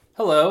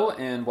Hello,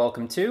 and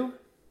welcome to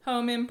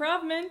Home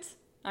Improv-ment.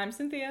 I'm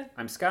Cynthia.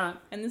 I'm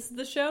Scott. And this is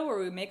the show where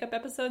we make up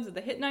episodes of the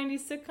hit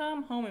 90s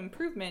sitcom Home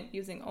Improvement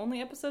using only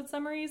episode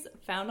summaries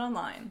found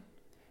online.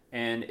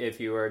 And if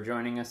you are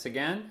joining us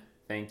again,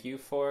 thank you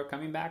for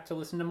coming back to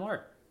listen to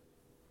more.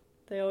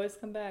 They always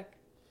come back.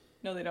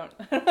 No, they don't.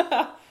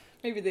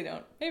 Maybe they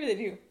don't. Maybe they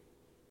do.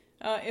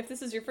 If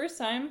this is your first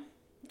time,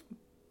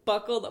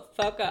 buckle the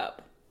fuck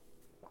up.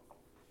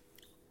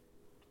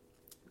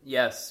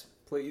 Yes,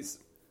 please.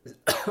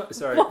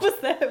 Sorry. What was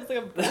that? It was like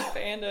a burp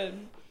and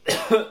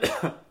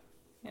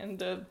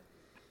a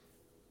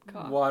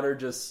cough. Water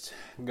just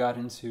got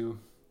into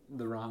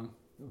the wrong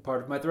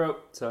part of my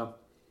throat, so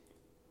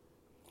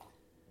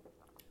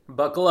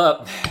buckle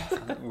up.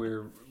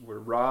 We're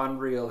raw and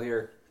real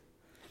here.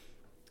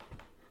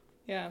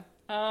 Yeah.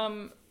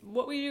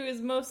 What we do is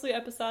mostly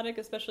episodic,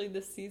 especially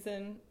this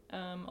season.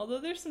 Although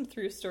there's some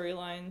through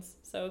storylines,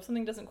 so if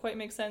something doesn't quite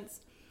make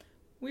sense,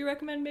 we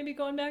recommend maybe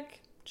going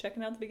back,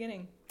 checking out the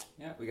beginning.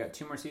 Yeah, we got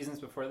 2 more seasons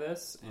before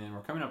this, and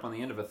we're coming up on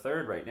the end of a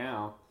third right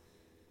now.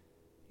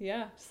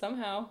 Yeah,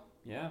 somehow.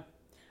 Yeah.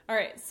 All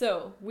right,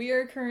 so we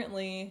are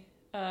currently,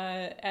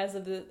 as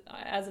of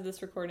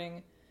this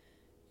recording,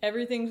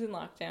 everything's in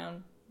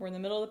lockdown. We're in the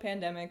middle of the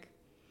pandemic.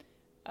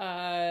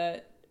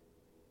 TV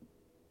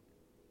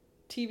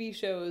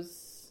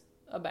shows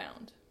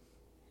abound.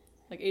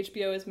 Like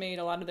HBO has made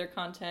a lot of their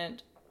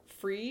content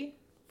free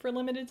for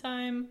limited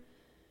time.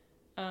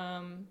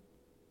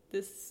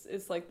 This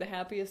is like the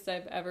happiest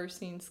I've ever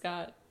seen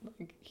Scott.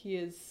 Like he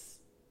is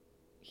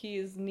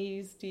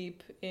knees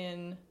deep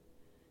in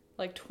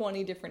like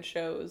 20 different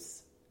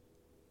shows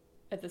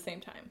at the same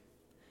time.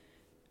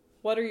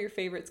 What are your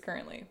favorites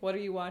currently? What are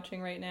you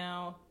watching right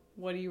now?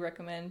 What do you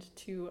recommend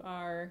to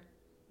our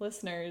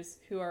listeners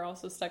who are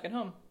also stuck at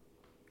home?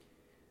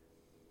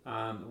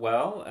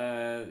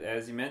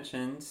 As you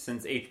mentioned,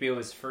 since HBO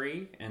is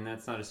free, and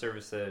that's not a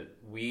service that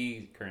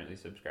we currently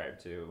subscribe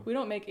to. We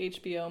don't make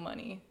HBO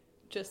money,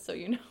 just so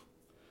you know.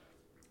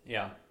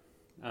 Yeah.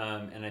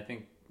 And I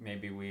think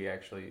maybe we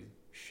actually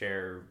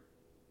share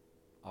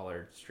all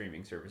our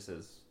streaming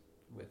services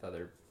with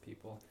other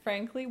people.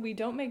 Frankly, we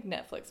don't make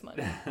Netflix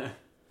money.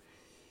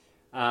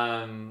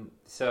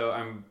 So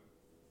I'm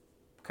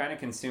kind of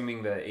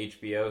consuming the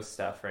HBO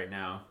stuff right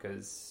now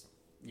because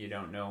you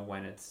don't know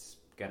when it's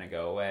gonna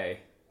go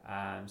away.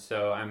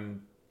 So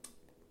I'm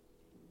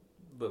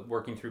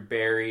working through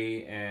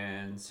Barry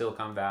and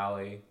Silicon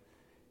Valley,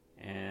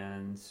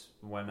 and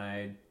when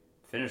I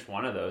finish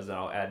one of those,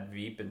 I'll add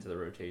Veep into the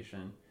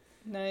rotation.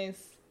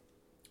 Nice.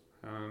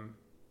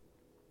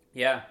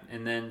 Yeah,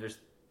 and then there's,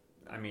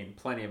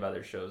 plenty of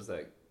other shows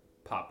that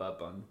pop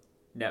up on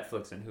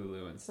Netflix and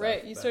Hulu and stuff.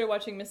 Right, you started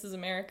watching Mrs.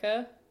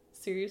 America,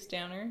 serious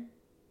downer,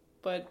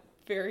 but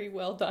very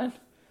well done.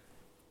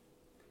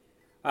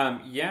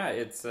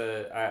 It's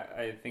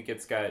I think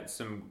it's got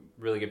some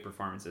really good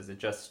performances. It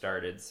just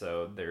started,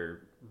 so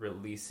they're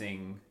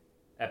releasing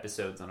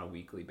episodes on a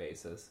weekly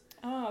basis.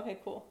 Oh, okay,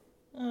 cool.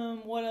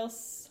 What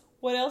else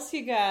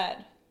you got?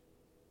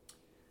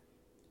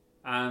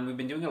 We've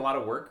been doing a lot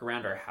of work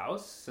around our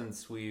house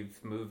since we've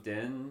moved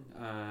in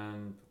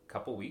a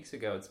couple weeks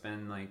ago. It's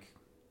been like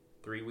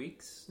 3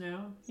 weeks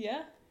now.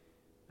 Yeah.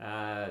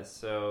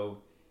 So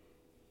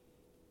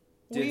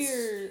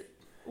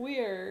we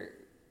are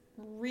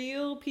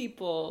real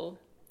people.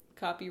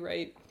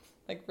 Copyright,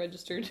 like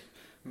registered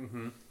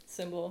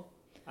symbol.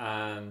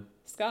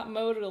 Scott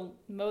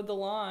mowed the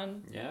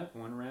lawn. Yeah,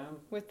 one round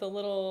with the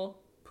little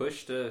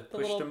pushed a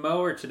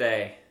mower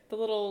today. The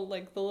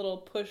little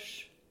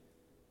push.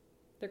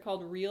 They're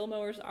called reel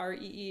mowers,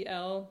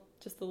 REEL.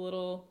 Just the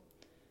little,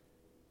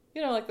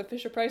 like the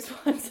Fisher Price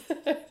ones.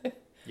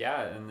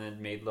 Yeah, and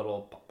then made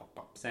little pop pop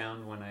pop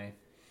sound when I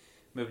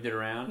moved it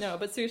around. No,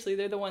 but seriously,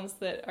 they're the ones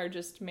that are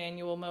just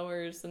manual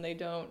mowers, and they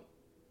don't.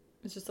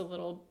 It's just a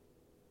little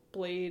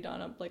blade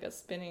on a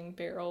spinning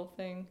barrel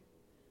thing.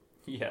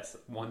 Yes,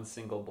 one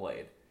single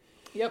blade.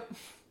 Yep.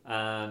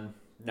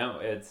 No,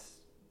 it's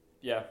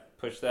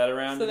push that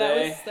around so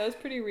today. that was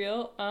pretty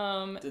real.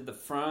 Did the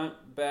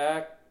front,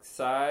 back,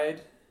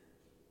 side.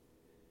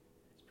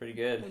 It's pretty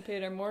good. We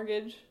paid our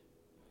mortgage.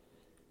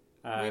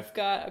 We've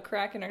got a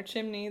crack in our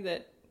chimney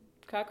that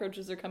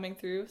cockroaches are coming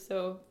through,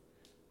 so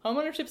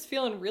homeownership's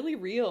feeling really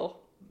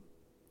real.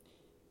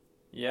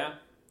 Yeah.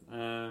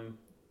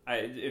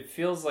 It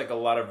feels like a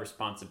lot of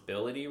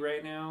responsibility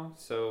right now,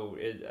 so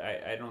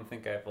I don't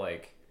think I've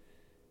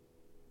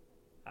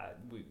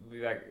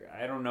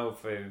I don't know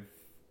if I've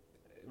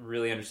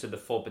really understood the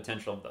full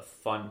potential of the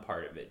fun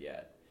part of it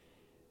yet.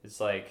 It's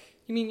like,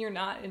 you mean you're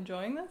not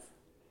enjoying this?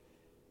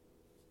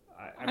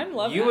 I'm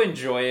loving it. You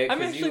enjoy it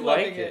because you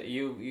like it.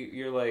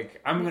 You're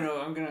like, I'm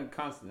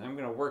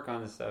gonna work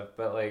on this stuff,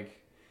 but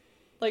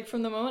like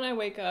from the moment I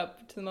wake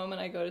up to the moment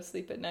I go to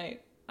sleep at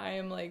night, I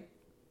am like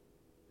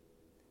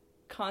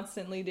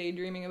constantly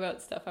daydreaming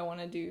about stuff I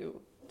want to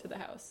do to the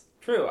house.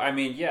 True.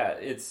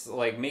 It's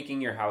like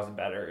making your house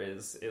better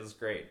is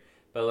great,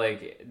 but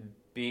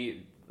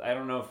I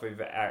don't know if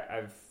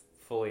I've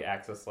fully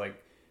accessed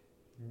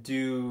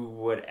do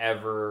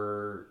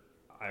whatever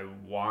I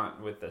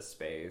want with the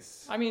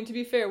space. I mean, to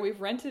be fair, we've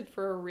rented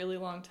for a really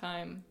long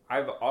time.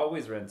 I've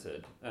always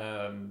rented.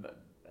 And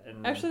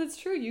actually, that's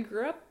true. You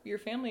grew up, your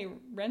family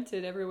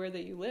rented everywhere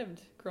that you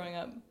lived growing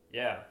up.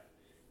 Yeah.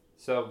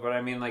 So, but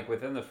I mean, like,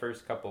 within the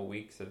first couple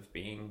weeks of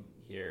being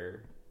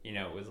here, you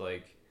know, it was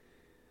like,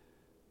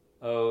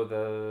 oh,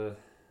 the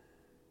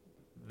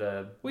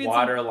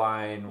water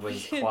line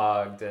was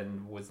clogged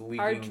and was leaking.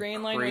 Our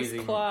drain line was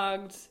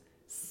clogged,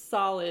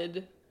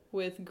 solid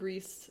with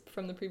grease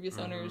from the previous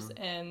owners,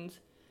 and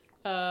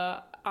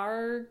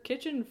our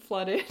kitchen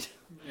flooded.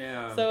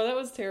 Yeah. So that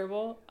was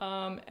terrible.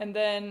 And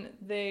then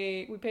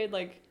we paid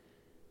like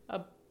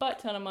a butt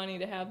ton of money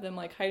to have them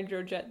like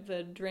hydrojet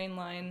the drain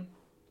line,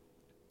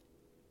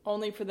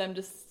 only for them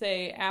to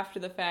say after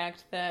the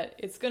fact that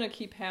it's going to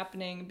keep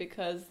happening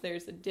because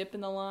there's a dip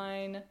in the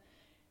line,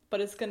 but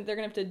they're going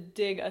to have to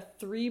dig a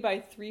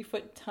 3x3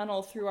 foot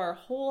tunnel through our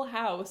whole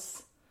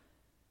house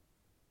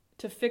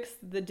to fix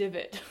the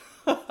divot.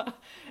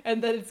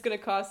 And then it's going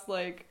to cost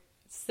like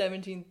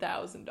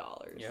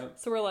 $17,000. Yep.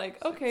 So we're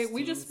like, okay,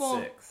 we just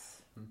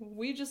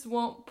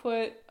won't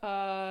put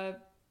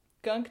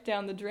gunk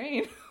down the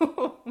drain.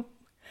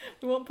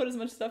 We won't put as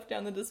much stuff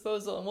down the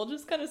disposal, and we'll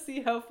just kind of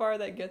see how far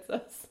that gets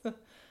us.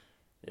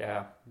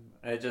 Yeah.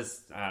 It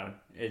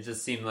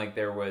just seemed like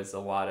there was a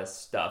lot of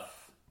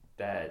stuff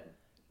that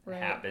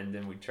happened,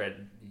 and we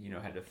tried,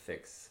 had to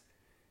fix.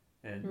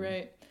 And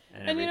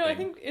you know, I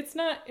think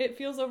it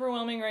feels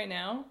overwhelming right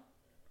now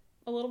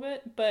a little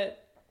bit,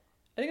 but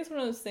I think it's one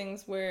of those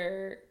things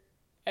where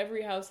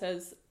every house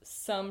has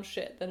some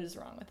shit that is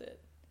wrong with it.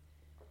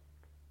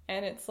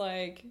 And it's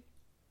like,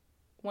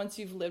 once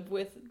you've lived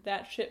with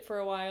that shit for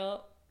a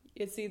while,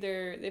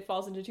 it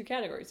falls into two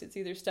categories. It's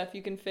either stuff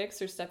you can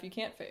fix or stuff you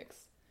can't fix.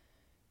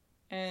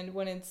 And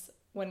when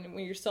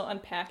you're still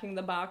unpacking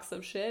the box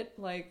of shit,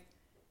 like,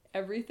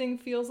 everything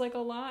feels like a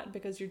lot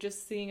because you're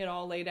just seeing it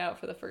all laid out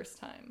for the first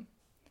time.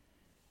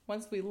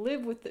 Once we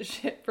live with the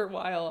shit for a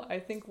while, I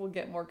think we'll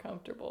get more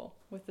comfortable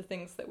with the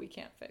things that we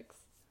can't fix.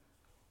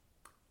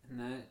 And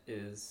that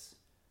is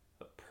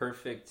a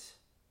perfect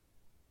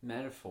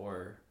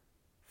metaphor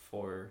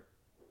for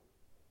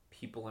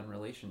people in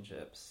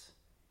relationships.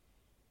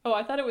 Oh,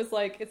 I thought it was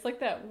like, it's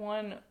like that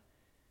one,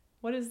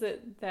 what is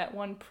it, that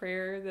one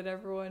prayer that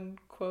everyone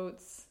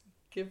quotes?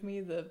 How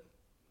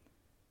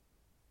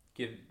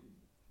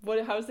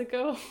does it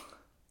go?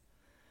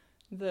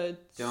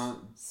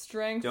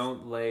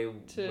 Don't lay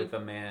with a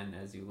man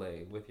as you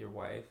lay with your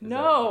wife.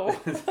 No,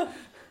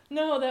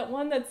 that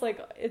one that's like,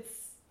 it's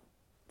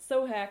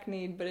so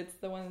hackneyed, but it's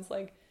the one that's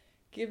like,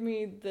 give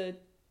me the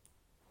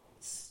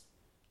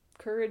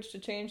courage to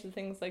change the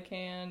things I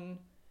can,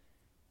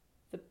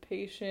 the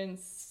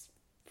patience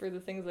for the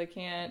things I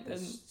can't, the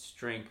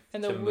strength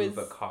to move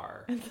a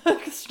car, and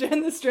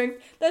the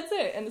strength. That's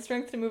it, and the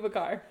strength to move a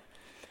car.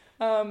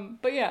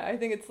 But yeah, I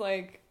think it's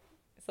like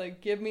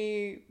give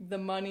me the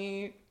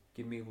money,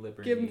 give me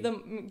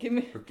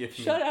liberty,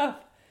 shut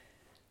up.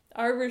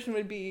 Our version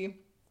would be,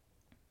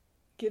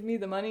 give me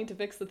the money to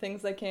fix the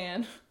things I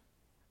can.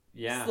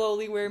 Yeah.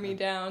 Slowly wear me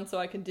down so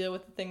I can deal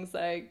with the things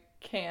I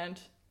can't.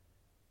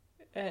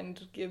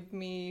 And give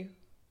me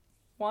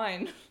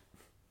wine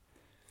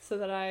so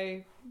that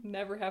I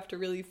never have to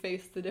really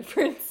face the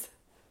difference.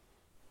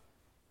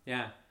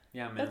 Yeah,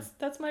 man.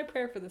 That's my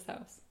prayer for this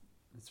house.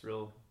 It's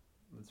real.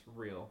 It's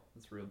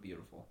real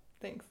beautiful.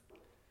 Thanks.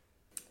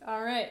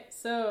 All right,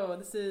 so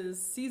this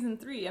is season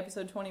 3,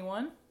 episode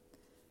 21.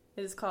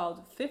 It is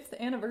called 5th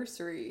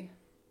Anniversary.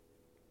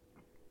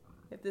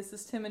 If this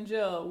is Tim and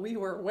Jill, we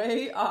were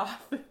way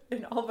off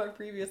in all of our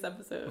previous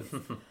episodes.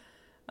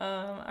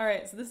 All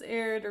right, so this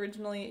aired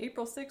originally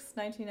April 6th,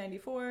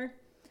 1994.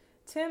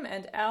 Tim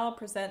and Al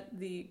present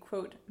the,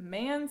 quote,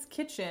 man's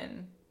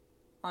kitchen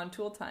on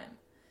Tool Time.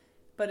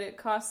 But it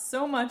costs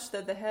so much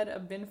that the head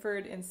of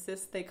Binford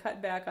insists they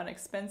cut back on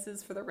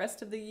expenses for the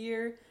rest of the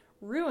year,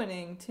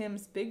 ruining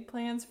Tim's big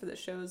plans for the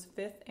show's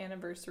 5th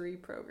anniversary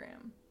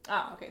program.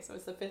 Ah, okay, so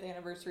it's the 5th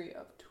anniversary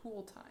of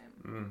Tool Time.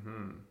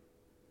 Mm-hmm.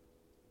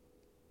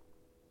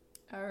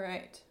 All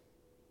right.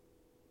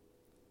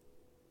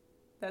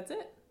 That's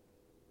it.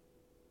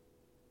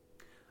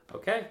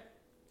 Okay.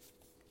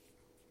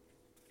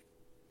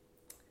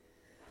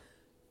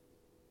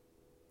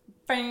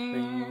 I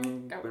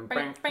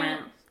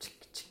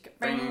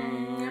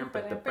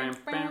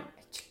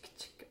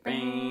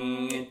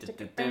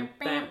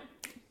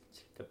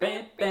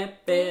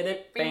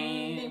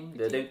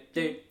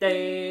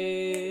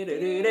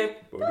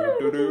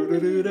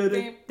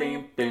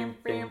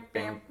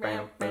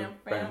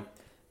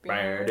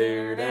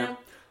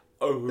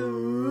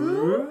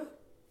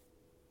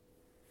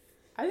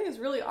think it's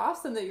really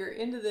awesome that you're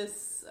into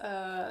this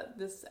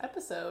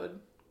episode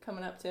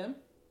coming up, Tim.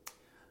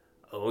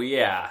 Oh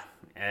yeah,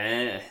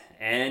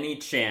 any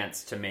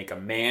chance to make a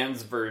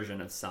man's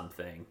version of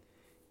something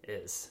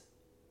is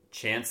a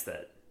chance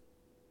that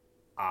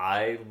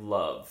I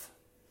love.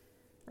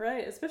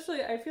 Right,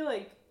 especially I feel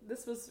like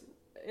this was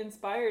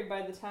inspired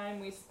by the time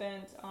we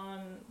spent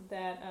on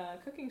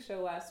that cooking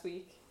show last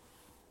week,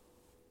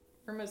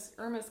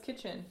 Irma's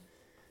Kitchen.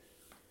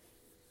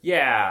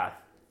 Yeah,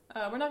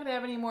 We're not going to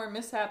have any more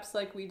mishaps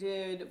like we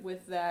did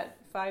with that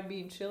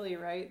 5-bean chili,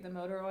 right? The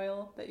motor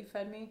oil that you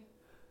fed me?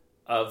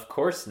 of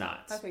course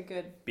not. Okay,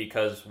 good.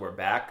 Because we're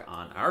back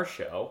on our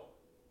show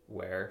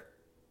where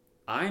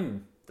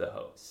I'm the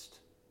host.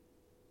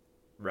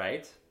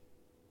 Right?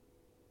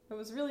 It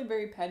was really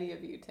very petty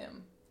of you,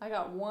 Tim. I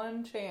got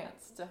one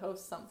chance to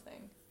host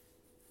something.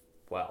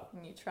 Well,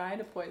 And you tried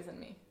to poison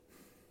me.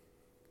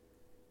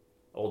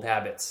 old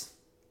habits,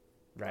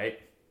 right?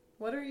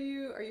 What are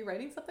you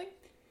writing something?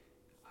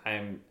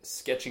 I'm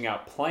sketching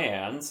out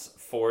plans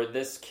for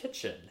this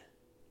kitchen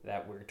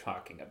that we're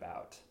talking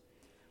about.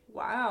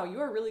 Wow, you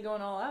are really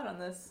going all out on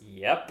this.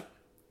 Yep.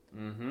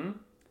 Mm-hmm.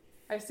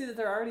 I see that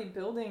they're already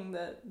building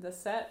the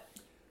set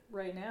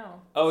right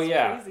now. Oh, It's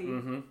yeah. crazy.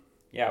 Mm-hmm.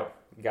 Yeah,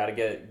 gotta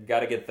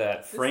get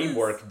that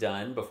framework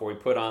done before we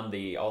put on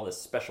all the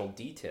special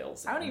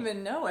details. I don't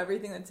even know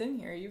everything that's in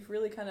here. You've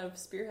really kind of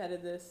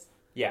spearheaded this.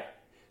 Yeah.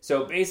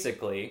 So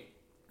basically,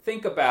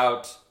 think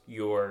about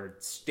your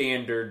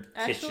standard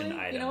kitchen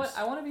items. You know what?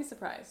 I want to be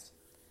surprised.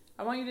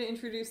 I want you to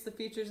introduce the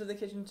features of the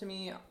kitchen to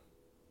me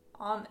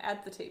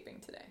at the taping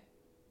today.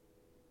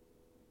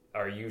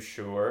 Are you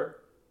sure?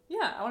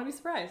 Yeah, I want to be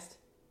surprised.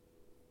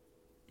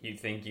 You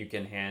think you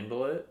can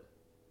handle it?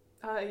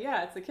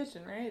 Yeah, it's the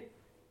kitchen, right?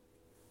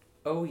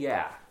 Oh,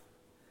 yeah.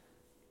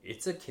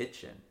 It's a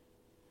kitchen.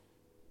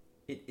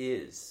 It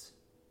is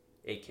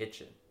a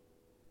kitchen.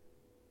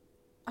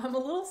 I'm a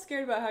little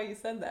scared about how you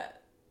said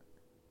that.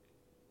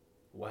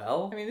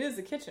 Well, I mean, it is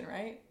a kitchen,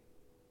 right?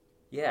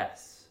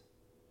 yes,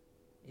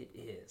 it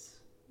is.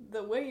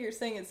 The way you're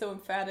saying it so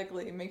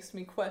emphatically makes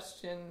me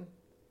question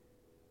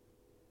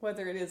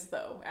whether it is,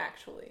 though,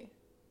 actually.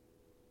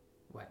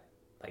 What?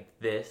 Like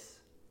this?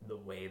 The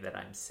way that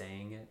I'm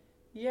saying it?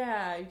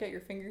 Yeah, you've got your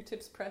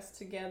fingertips pressed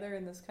together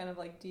in this kind of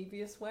like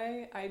devious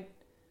way.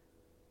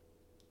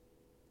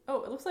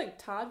 Oh, it looks like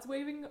Todd's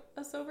waving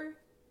us over.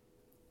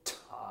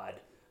 Todd.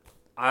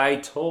 I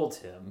told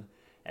him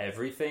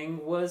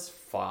everything was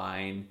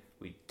fine.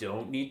 We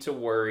don't need to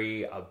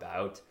worry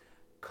about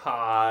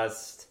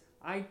cost.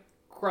 I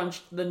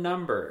crunched the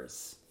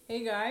numbers.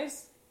 Hey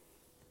guys.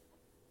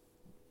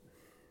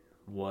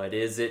 What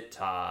is it,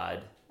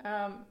 Todd?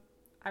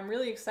 I'm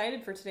really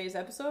excited for today's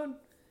episode.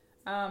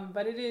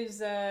 But it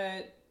is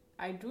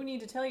I do need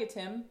to tell you,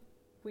 Tim,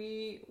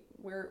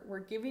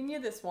 we're giving you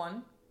this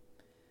one,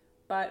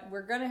 but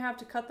we're gonna have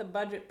to cut the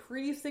budget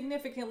pretty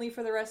significantly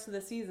for the rest of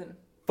the season.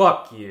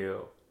 Fuck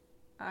you.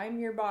 I'm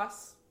your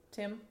boss,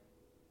 Tim.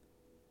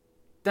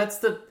 That's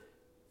the...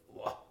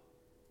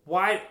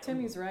 Why?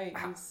 Timmy's right.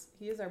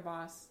 He is our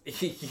boss.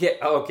 Yeah,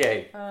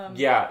 okay.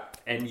 Yeah,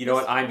 and you know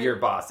what? I'm your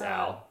boss,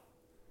 Al.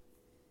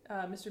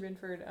 Mr.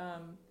 Binford,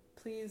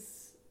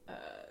 please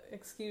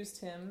excuse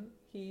Tim.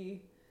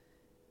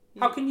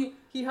 How can you...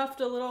 He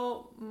huffed a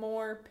little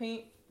more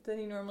paint than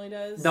he normally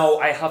does. No,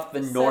 I huffed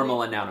the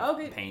normal amount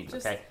of paint,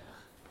 okay?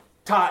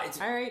 Todd.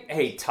 All right.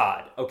 Hey,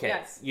 Todd. Okay.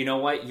 Yes. You know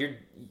what?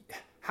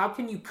 How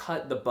can you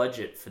cut the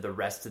budget for the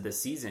rest of the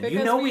season? Because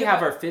you know we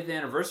have our 5th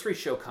anniversary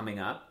show coming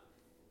up.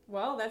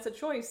 Well, that's a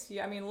choice.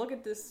 Yeah, I mean, look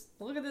at this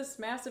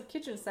massive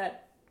kitchen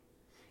set.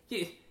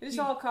 It just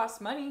You- all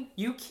costs money,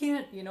 You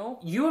can't... you know.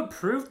 You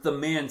approved the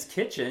man's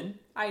kitchen.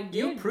 I did.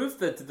 You approved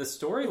the It's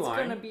storyline.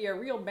 going to be a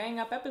real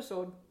bang-up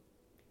episode.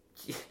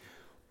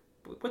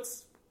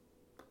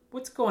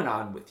 What's going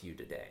on with you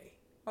today?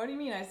 What do you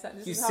mean?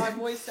 This is how my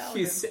voice sounded.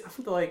 You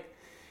sound like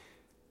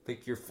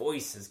your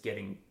voice is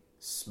getting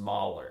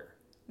smaller.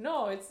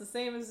 No, it's the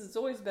same as it's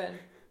always been.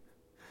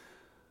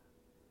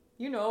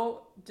 You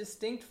know,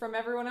 distinct from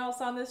everyone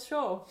else on this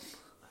show.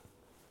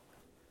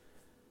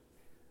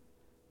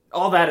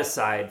 All that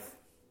aside,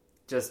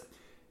 just...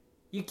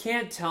 You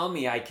can't tell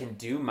me I can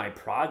do my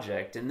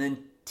project and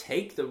then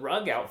take the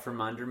rug out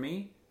from under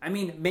me. I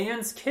mean,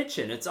 man's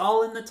kitchen. It's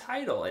all in the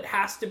title. It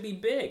has to be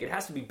big. It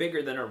has to be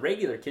bigger than a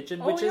regular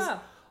kitchen, which is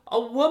a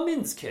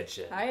woman's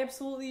kitchen. I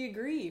absolutely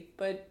agree.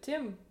 But,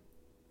 Tim,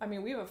 I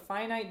mean, we have a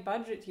finite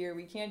budget here.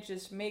 We can't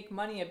just make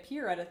money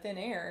appear out of thin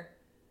air.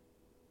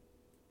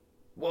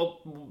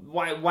 Well,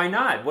 why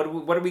not? What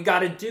do we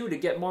got to do to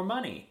get more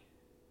money?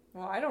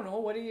 Well, I don't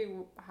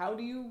know. How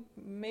do you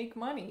make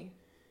money?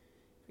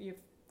 You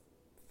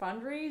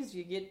fundraise?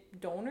 You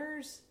get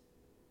donors?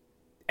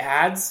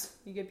 Ads?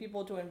 You get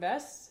people to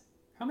invest?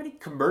 How many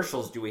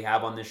commercials do we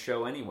have on this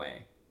show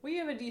anyway? We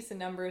have a decent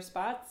number of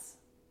spots.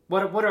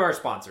 What are our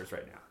sponsors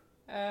right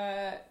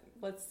now?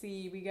 Let's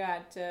see. We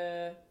got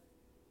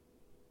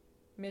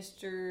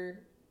Mr.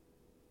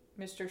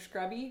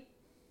 Scrubby.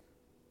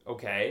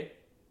 Okay.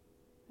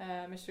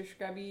 Mr.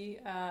 Scrubby,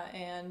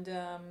 and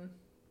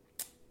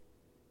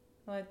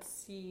let's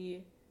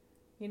see.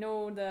 You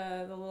know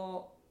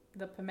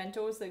the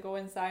pimentos that go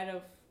inside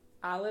of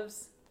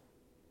olives?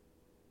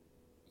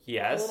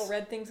 Yes. The little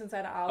red things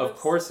inside of olives? Of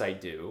course I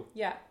do.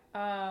 Yeah.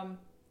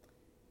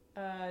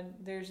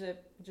 There's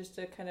just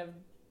a kind of,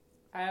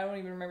 I don't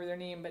even remember their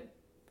name, but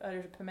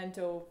there's a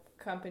pimento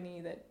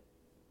company that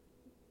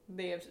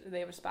they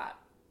have a spot.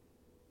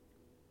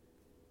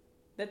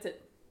 That's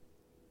it.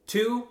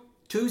 Two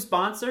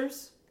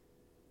sponsors?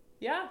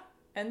 Yeah,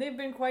 and they've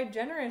been quite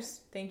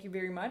generous. Thank you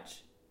very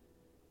much.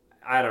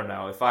 I don't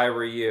know. If I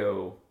were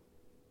you,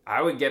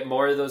 I would get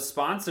more of those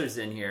sponsors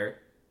in here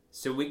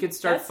so we could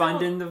start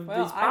funding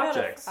these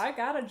projects. I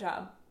got a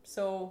job.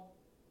 So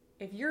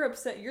if you're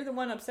upset, you're the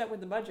one upset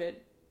with the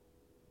budget.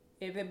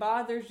 If it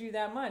bothers you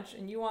that much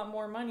and you want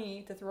more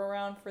money to throw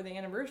around for the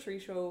anniversary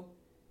show,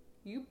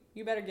 you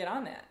better get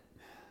on that.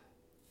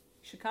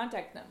 You should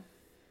contact them.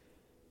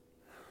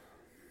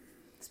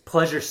 It's a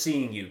pleasure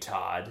seeing you,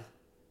 Todd.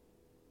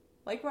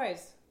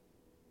 Likewise.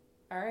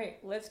 All right,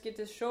 let's get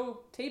this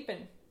show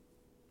taping.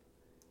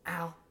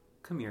 Al,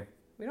 come here.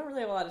 We don't really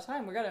have a lot of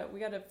time. We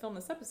gotta film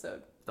this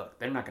episode. Look,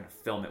 they're not going to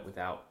film it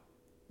without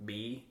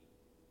me.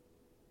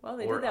 Well,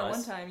 they did that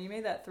one time. You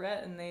made that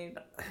threat, and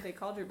they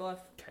called your bluff.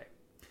 Okay.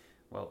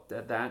 Well,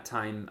 that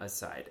time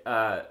aside,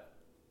 Al,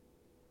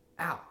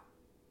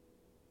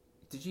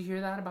 did you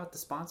hear that about the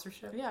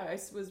sponsorship? Yeah, I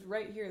was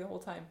right here the whole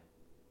time.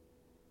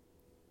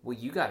 Well,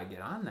 you got to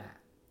get on that.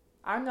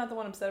 I'm not the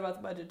one upset about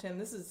the budget, Tim.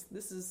 This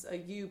is a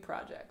you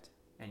project.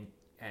 And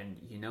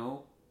you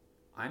know,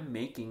 I'm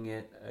making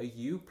it a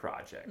you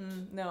project.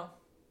 No.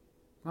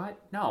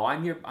 What? No,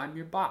 I'm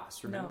your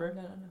boss, remember?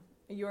 No.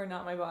 You are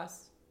not my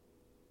boss.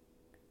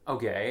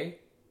 Okay.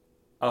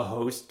 A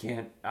host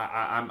can't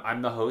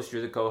I'm the host,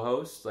 you're the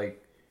co-host,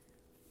 like.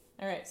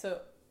 All right, so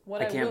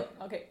what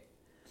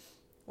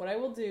I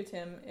will do,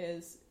 Tim,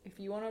 is if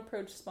you want to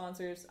approach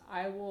sponsors,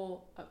 I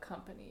will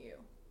accompany you.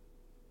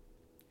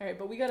 All right,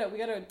 but we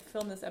gotta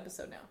film this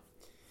episode now.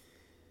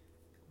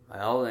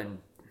 Well, and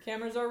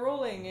cameras are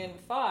rolling in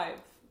 5,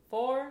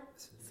 4,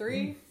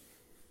 3.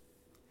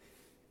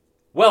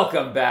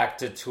 Welcome back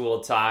to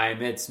Tool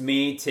Time. It's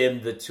me,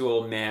 Tim the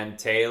Tool Man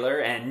Taylor,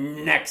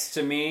 and next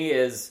to me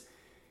is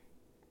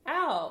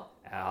Al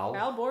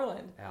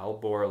Borland. Al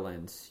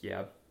Borland.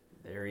 Yep,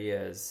 there he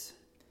is.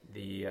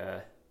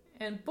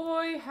 And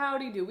boy,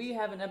 howdy, do we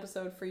have an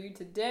episode for you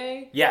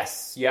today.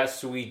 Yes,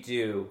 we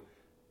do.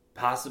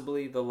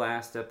 Possibly the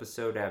last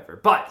episode ever.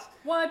 But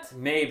what?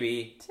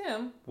 Maybe.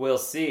 Tim. We'll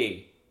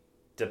see.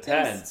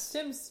 Depends.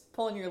 Tim's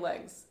pulling your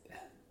legs.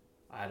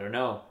 I don't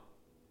know.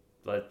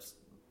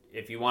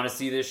 If you want to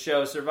see this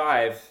show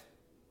survive,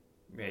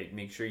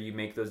 make sure you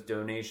make those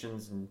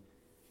donations and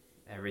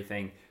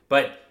everything.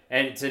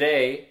 And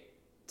today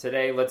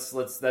let's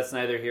that's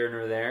neither here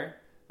nor there.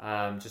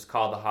 Just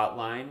call the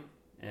hotline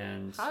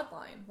and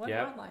hotline. What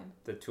hotline?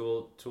 The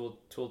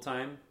tool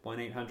time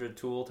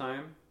 1-800-TOOL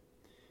time.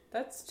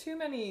 That's too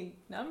many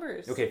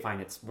numbers. Okay, fine.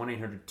 It's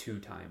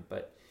 1-800-2-time.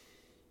 But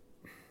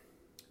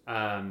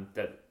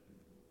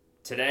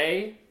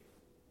today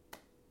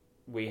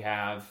we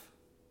have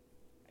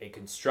a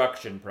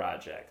construction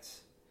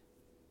project.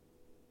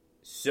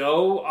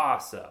 So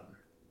awesome.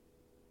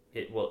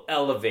 It will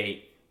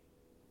elevate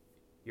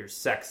your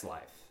sex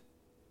life.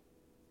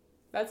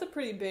 That's a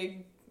pretty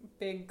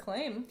big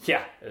claim.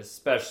 Yeah,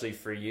 especially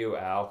for you,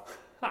 Al.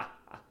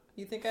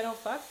 You think I don't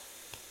fuck?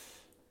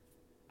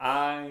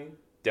 I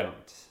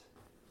don't.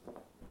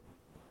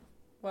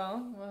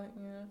 Well,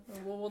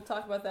 we'll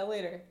talk about that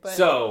later. But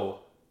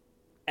so,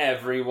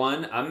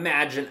 everyone,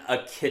 imagine a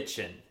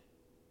kitchen,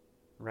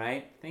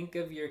 right? Think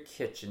of your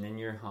kitchen in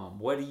your home.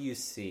 What do you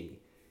see?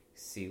 You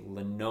see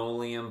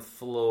linoleum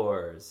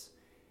floors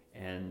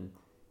and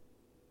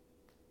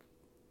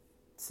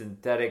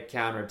synthetic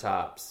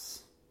countertops,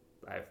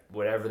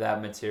 whatever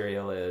that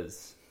material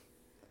is.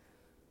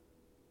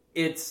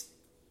 It's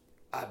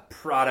a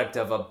product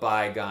of a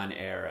bygone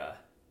era.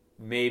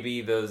 Maybe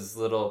those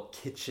little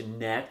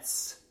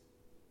kitchenettes,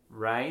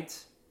 right?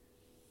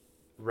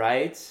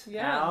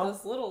 Yeah, Al?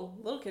 those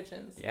little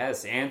kitchens.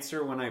 Yes,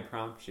 answer when I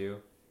prompt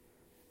you.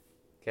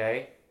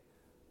 Okay?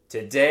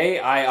 Today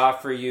I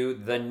offer you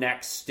the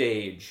next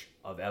stage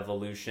of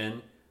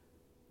evolution,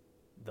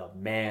 the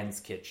man's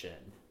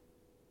kitchen.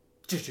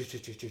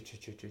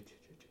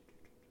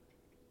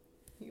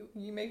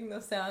 You making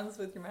those sounds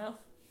with your mouth?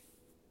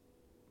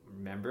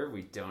 Remember,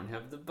 we don't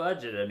have the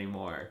budget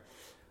anymore.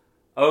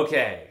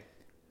 Okay.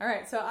 All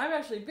right, so I'm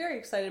actually very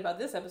excited about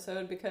this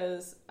episode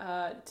because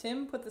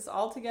Tim put this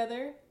all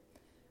together,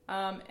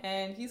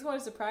 and he's going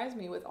to surprise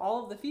me with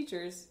all of the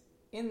features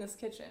in this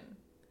kitchen.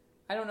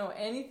 I don't know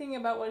anything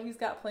about what he's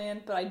got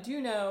planned, but I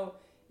do know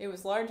it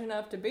was large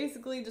enough to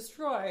basically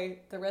destroy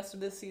the rest of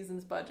this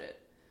season's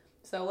budget.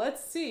 So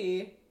let's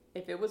see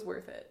if it was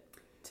worth it.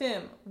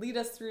 Tim, lead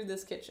us through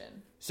this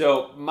kitchen.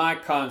 So my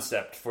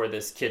concept for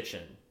this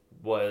kitchen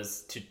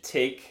was to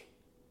take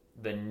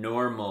the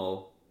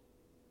normal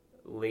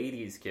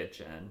ladies'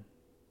 kitchen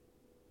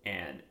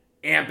and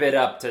amp it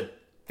up to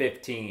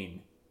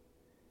 15.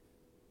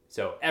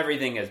 So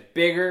everything is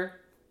bigger,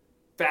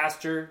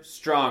 faster,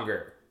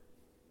 stronger.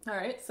 All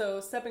right,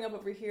 so stepping up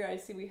over here, I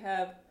see we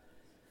have...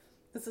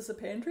 Is this a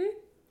pantry?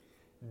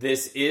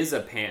 This is a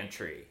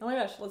pantry. Oh my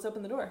gosh, let's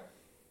open the door.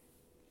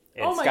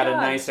 It's got a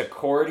nice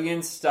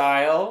accordion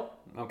style,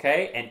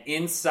 okay? And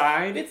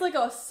inside... It's like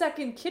a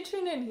second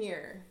kitchen in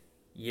here.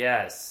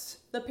 Yes.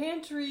 The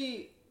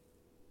pantry...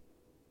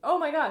 Oh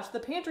my gosh, the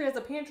pantry has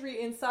a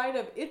pantry inside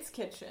of its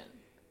kitchen.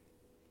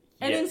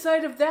 And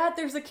inside of that,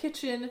 there's a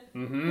kitchen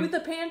with a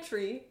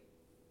pantry.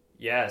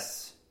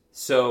 Yes.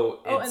 So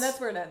and that's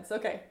where it ends.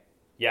 Okay.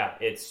 Yeah,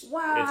 it's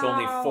wow. It's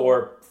only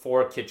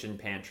four kitchen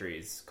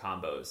pantries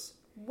combos.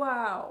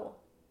 Wow.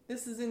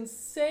 This is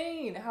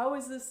insane. How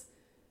is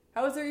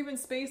there even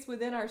space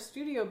within our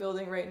studio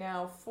building right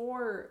now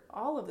for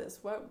all of this?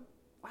 What?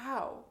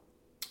 Wow.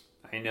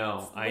 I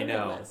know.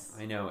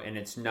 And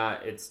it's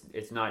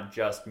not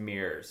just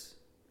mirrors.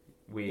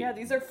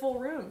 These are full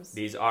rooms.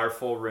 These are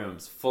full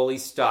rooms, fully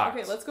stocked.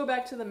 Okay, let's go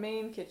back to the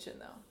main kitchen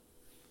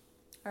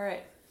though. All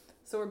right.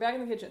 So we're back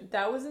in the kitchen.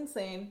 That was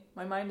insane.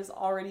 My mind is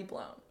already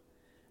blown.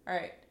 All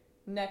right.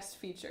 Next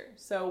feature.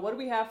 So what do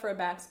we have for a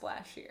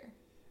backsplash here?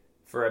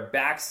 For a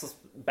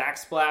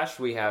backsplash,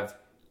 we have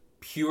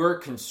pure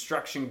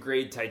construction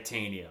grade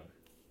titanium.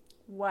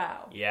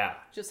 Wow. Yeah.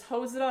 Just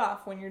hose it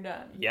off when you're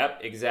done. Yep,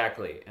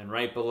 exactly. And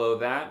right below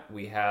that,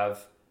 we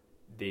have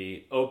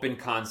the open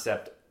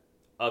concept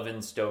oven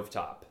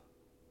stovetop.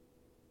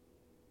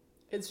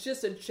 It's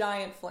just a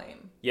giant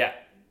flame. Yeah.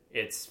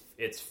 It's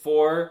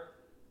 4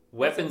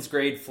 weapons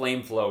grade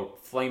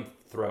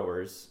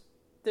flamethrowers.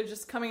 They're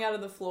just coming out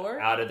of the floor?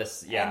 Out of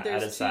the and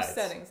there's out of 2 sides.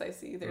 settings I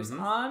see. There's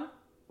on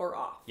or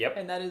off. Yep.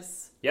 And that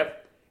is...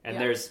 Yep. And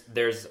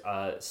there's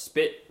a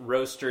spit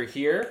roaster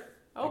here.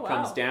 Oh, that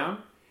comes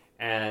down.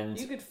 And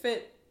you could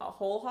fit a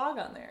whole hog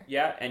on there.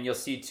 Yeah, and you'll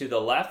see to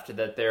the left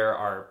that there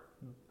are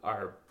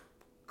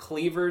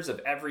cleavers of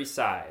every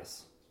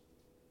size.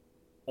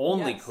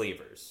 Only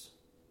cleavers.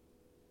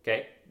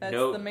 Okay? That's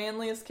the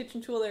manliest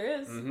kitchen tool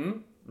there is.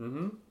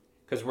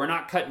 Because we're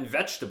not cutting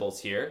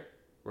vegetables here.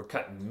 We're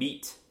cutting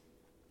meat.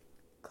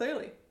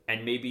 Clearly.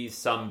 And maybe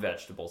some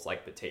vegetables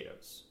like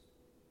potatoes.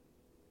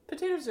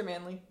 Potatoes are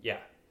manly. Yeah.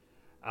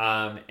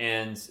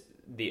 And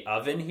the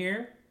oven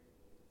here,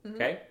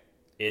 okay,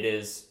 it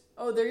is...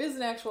 Oh, there is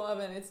an actual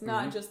oven. It's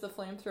not just the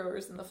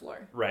flamethrowers in the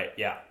floor. Right,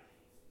 yeah.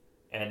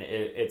 And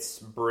it's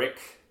brick.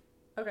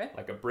 Okay.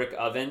 Like a brick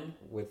oven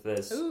with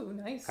this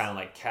nice. kind of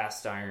like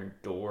cast iron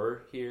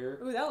door here.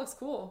 Ooh, that looks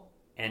cool.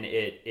 And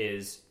it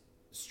is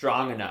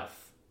strong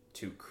enough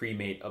to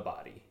cremate a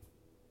body.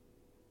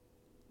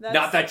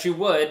 Not that you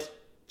would,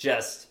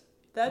 just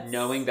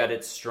knowing that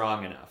it's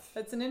strong enough.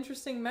 That's an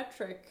interesting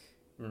metric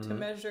to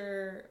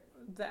measure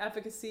the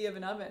efficacy of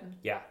an oven.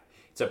 Yeah.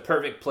 It's a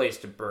perfect place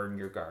to burn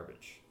your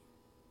garbage.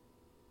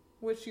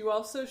 Which you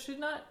also should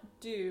not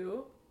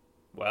do.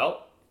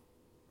 Well,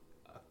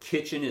 a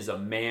kitchen is a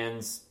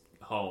man's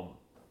home.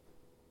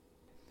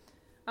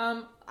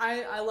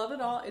 I love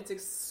it all. It's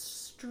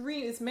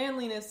extreme. It's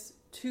manliness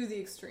to the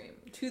extreme,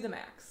 to the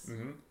max.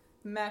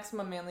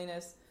 Maximum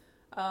manliness.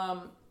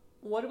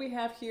 What do we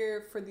have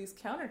here for these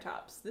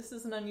countertops? This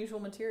is an unusual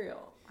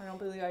material. I don't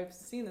believe I've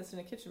seen this in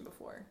a kitchen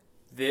before.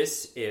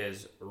 This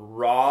is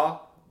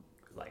raw,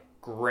 like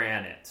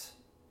granite.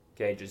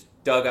 Okay, just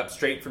dug up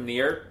straight from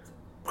the earth.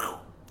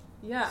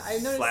 Yeah, I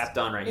noticed. Slapped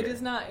on right here. It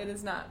is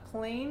not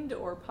planed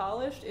or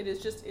polished.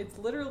 It's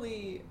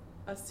literally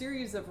a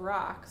series of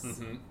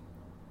rocks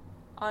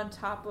on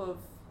top of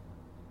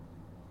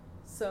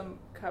some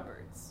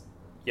cupboards.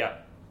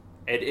 Yep.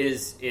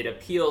 It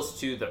appeals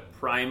to the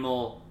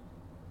primal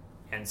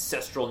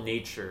ancestral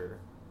nature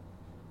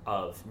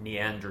of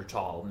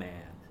Neanderthal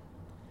man.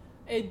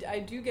 I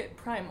do get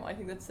primal. I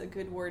think that's a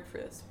good word for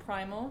this.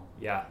 Primal.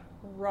 Yeah.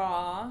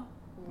 Raw.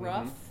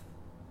 Rough.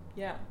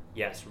 Yeah.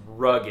 Yes,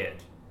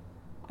 rugged.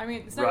 I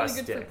mean, it's not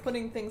rustic. really good for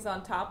putting things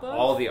on top of.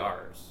 All the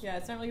R's. Yeah,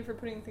 it's not really good for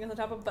putting things on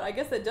top of, but I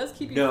guess that does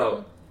keep you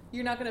from...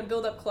 You're not going to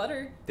build up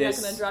clutter. You're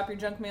not going to drop your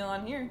junk mail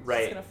on here. It's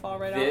just going to fall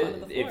right off onto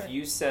the floor. If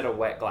you set a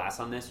wet glass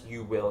on this,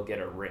 you will get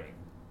a ring.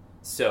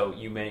 So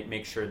you may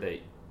make sure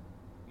that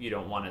you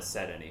don't want to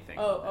set anything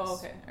on this.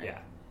 Okay. Right. Yeah.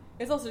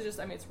 It's also just,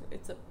 I mean,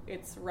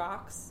 it's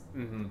rocks.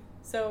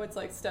 So it's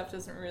like stuff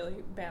doesn't really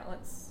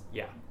balance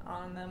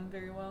on them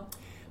very well.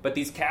 But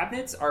these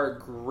cabinets are a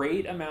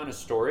great amount of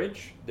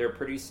storage. They're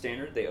pretty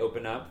standard. They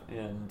open up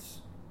and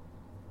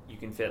you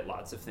can fit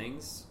lots of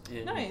things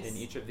in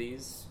each of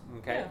these.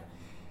 Okay.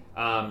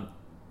 Yeah.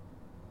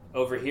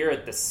 Over here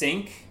at the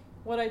sink.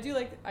 What I do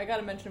like, I got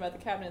to mention about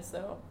the cabinets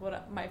though.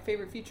 My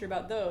favorite feature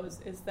about those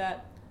is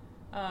that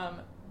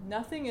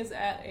nothing is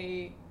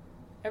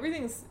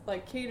everything's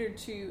like catered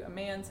to a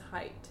man's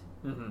height.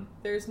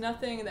 There's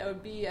nothing that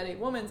would be at a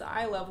woman's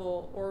eye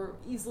level or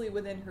easily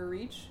within her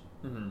reach.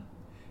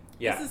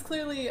 Yeah.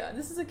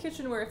 This is a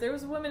kitchen where if there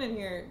was a woman in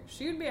here,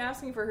 she would be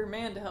asking for her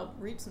man to help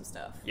reach some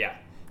stuff. Yeah.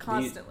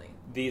 Constantly.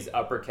 These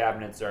upper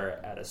cabinets are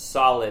at a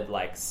solid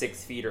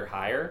 6 feet or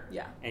higher.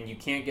 Yeah. And you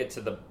can't get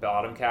to the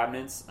bottom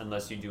cabinets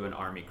unless you do an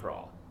army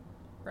crawl.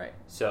 Right.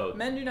 So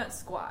men do not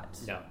squat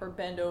or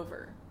bend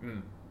over.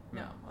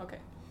 No. Okay.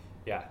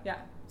 Yeah. Yeah.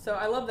 So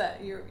I love that.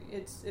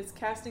 It's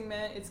casting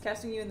men. It's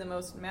casting you in the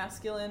most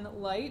masculine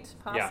light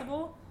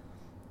possible.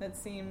 Yeah. That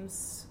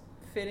seems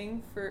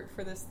fitting for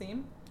this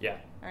theme. Yeah.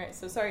 All right.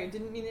 So sorry, I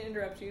didn't mean to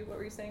interrupt you. What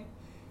were you saying?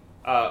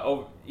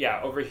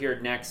 Over here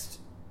next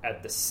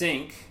at the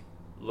sink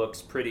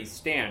looks pretty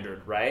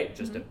standard, right?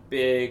 Just a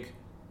big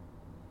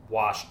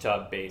wash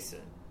tub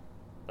basin.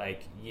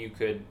 Like you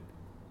could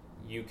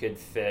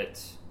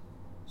fit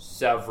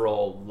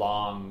several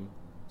long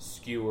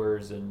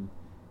skewers and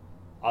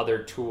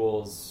other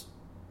tools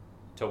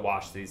to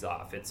wash these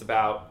off. It's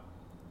about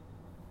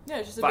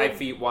it's just 5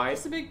 feet wide.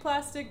 Just a big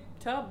plastic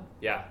tub.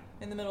 Yeah.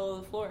 In the middle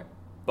of the floor.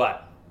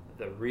 But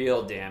the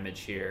real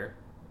damage here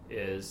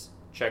is,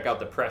 check out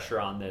the pressure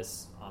on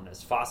this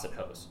faucet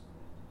hose.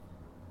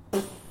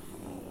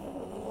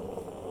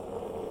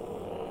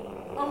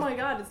 Oh my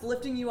god, it's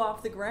lifting you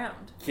off the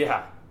ground.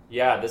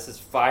 Yeah, this is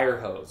fire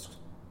hosed.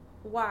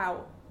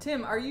 Wow.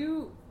 Tim,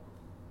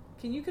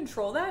 can you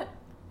control that?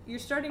 You're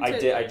starting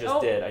to... I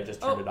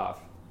just turned it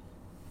off.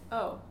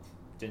 Oh.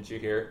 Didn't you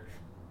hear?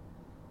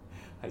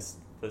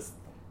 The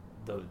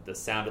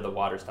sound of the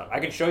water stopped. I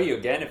can show you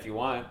again if you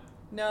want.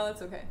 No,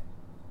 that's okay.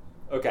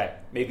 Okay,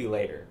 maybe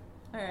later.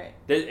 All right.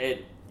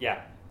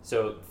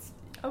 So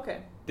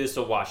okay. This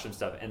will wash some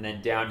stuff. And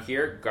then down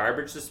here,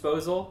 garbage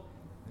disposal.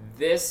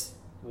 This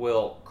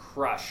will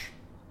crush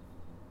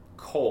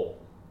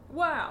coal.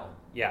 Wow.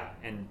 Yeah,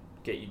 and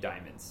get you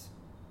diamonds.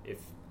 If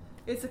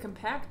it's a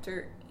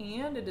compactor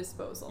and a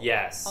disposal.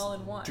 Yes. All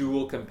in one.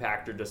 Dual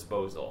compactor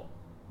disposal.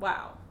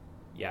 Wow.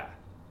 Yeah.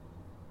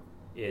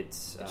 It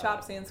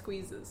chops and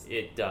squeezes.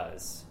 It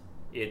does.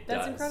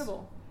 That's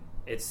incredible.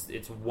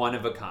 It's one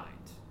of a kind.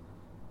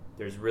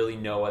 There's really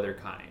no other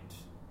kind,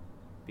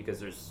 because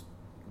there's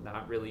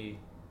not really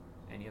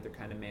any other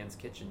kind of man's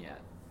kitchen yet.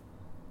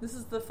 This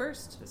is the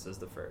first.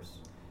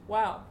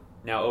 Wow.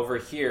 Now over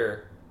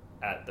here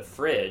at the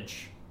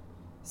fridge,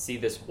 see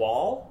this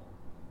wall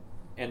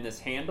and this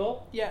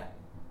handle? Yeah.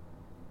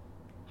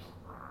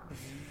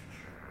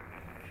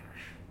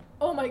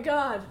 Oh my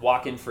god.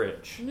 Walk-in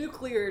fridge.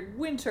 Nuclear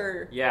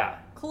winter. Yeah.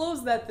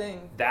 Close that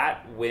thing.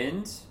 That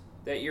wind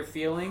that you're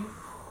feeling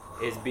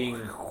is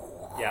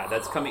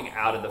that's coming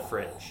out of the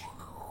fridge.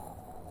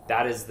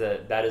 That is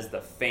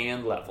the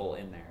fan level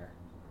in there.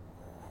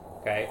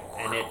 Okay?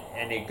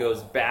 And it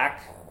goes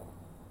back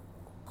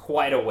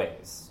quite a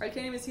ways. I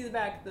can't even see the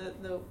back.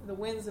 The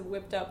winds have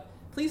whipped up.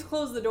 Please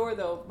close the door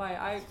though.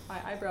 My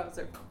eyebrows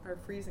are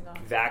freezing off.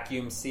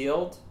 Vacuum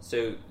sealed,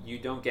 so you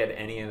don't get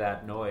any of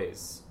that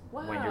noise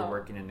when you're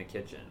working in the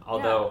kitchen.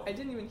 Although I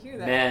didn't even hear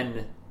that.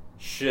 Men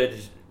should,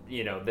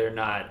 they're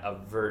not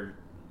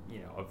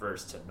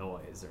averse to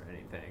noise or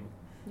anything.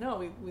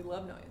 No, we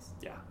love noise.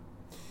 Yeah.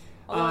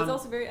 Although it's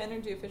also very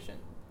energy efficient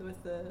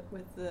with the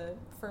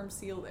firm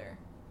seal there.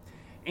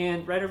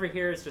 And right over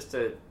here is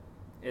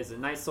is a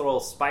nice little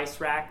spice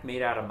rack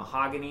made out of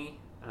mahogany.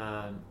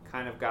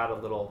 Kind of got a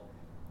little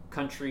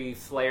country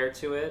flair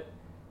to it.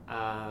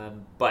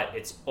 But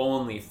it's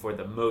only for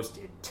the most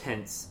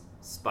intense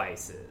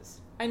spices.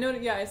 I know.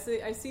 Yeah,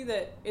 I see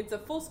that it's a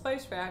full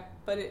spice rack,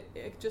 but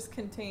it just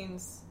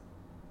contains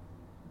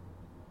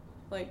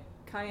like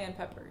cayenne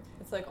pepper.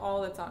 It's like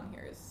all that's on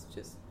here is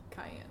just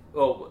cayenne.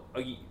 Oh,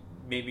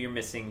 maybe you're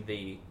missing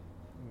the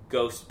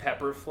ghost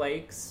pepper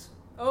flakes.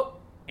 Oh.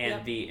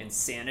 And the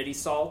insanity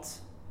salt.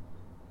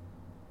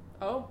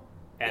 Oh.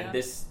 And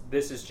this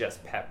is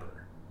just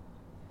pepper.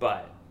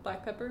 But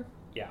black pepper?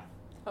 Yeah.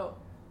 Oh.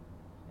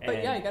 But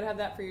you gotta have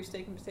that for your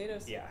steak and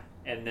potatoes. Yeah.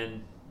 And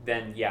then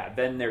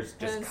there's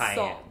just and cayenne.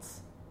 Salt.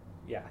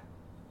 Yeah.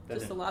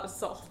 Just a lot of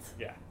salt.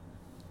 Yeah.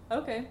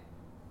 Okay.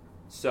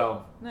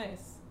 So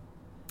nice.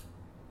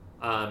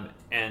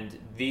 And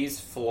these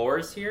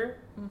floors here,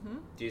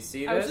 do you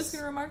see this? I was just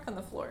going to remark on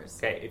the floors.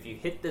 Okay, if you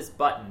hit this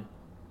button,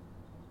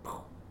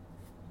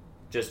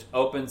 just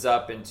opens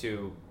up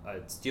into a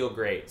steel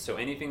grate. So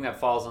anything that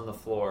falls on the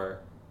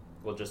floor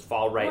will just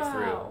fall right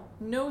through.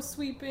 No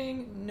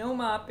sweeping, no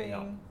mopping.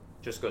 No.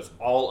 Just goes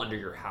all under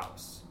your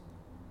house.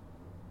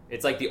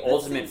 It's like the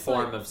ultimate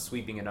form of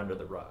sweeping it under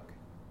the rug.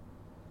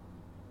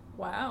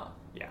 Wow.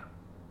 Yeah.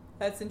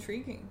 That's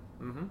intriguing.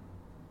 Mm-hmm.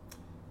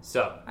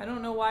 So I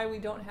don't know why we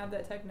don't have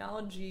that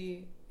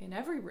technology in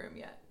every room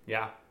yet.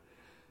 Yeah.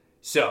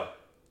 So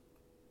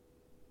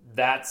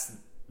that's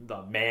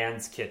the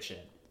man's kitchen.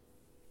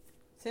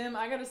 Tim,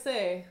 I gotta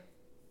say,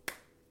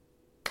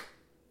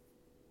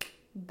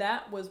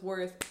 that was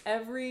worth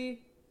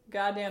every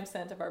goddamn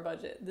cent of our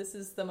budget. This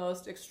is the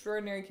most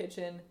extraordinary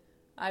kitchen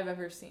I've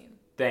ever seen.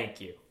 Thank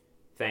you.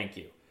 Thank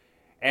you.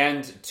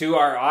 And to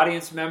our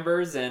audience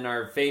members and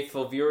our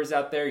faithful viewers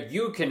out there,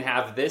 you can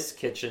have this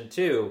kitchen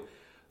too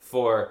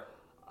for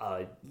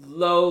a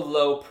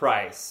low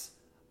price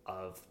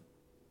of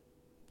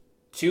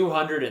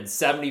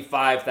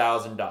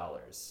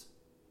 $275,000.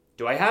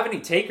 Do I have any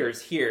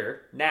takers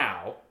here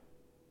now?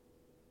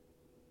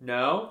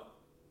 No?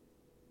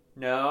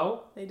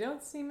 They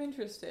don't seem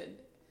interested.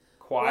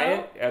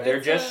 Quiet? Well, they're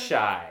just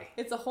shy.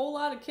 It's a whole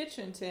lot of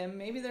kitchen, Tim.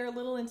 Maybe they're a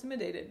little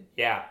intimidated.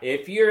 Yeah,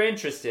 if you're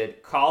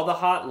interested, call the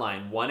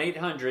hotline,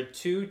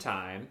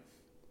 1-800-2-TIME,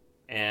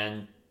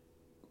 and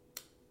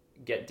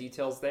get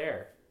details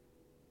there.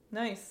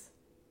 Nice.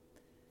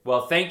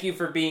 Well, thank you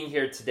for being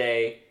here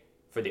today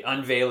for the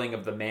unveiling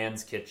of the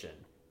man's kitchen.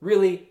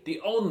 Really,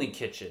 the only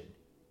kitchen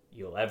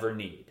you'll ever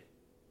need.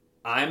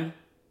 I'm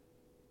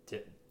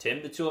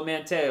Tim the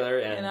Toolman Taylor.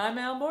 And I'm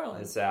Al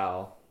Borland. It's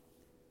Al.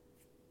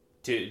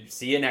 To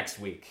see you next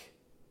week.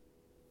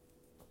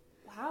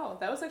 Wow. Wow,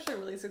 that was actually a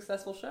really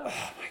successful show.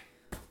 Oh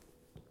my!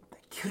 I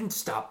couldn't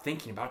stop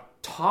thinking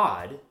about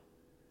Todd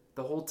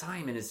the whole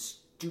time and his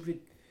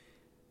stupid.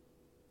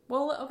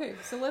 Well, okay,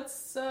 so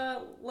let's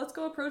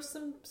go approach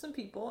some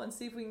people and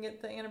see if we can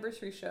get the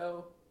anniversary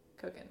show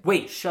cooking.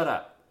 Wait, shut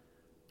up.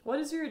 What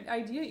is your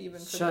idea even?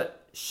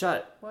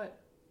 Shut. What?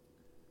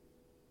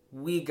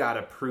 We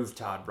gotta prove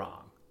Todd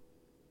wrong.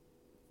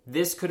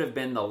 This could have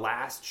been the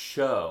last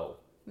show.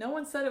 No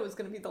one said it was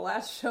going to be the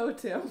last show,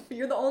 Tim.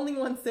 You're the only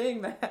one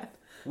saying that.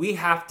 We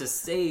have to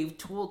save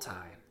Tool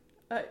Time.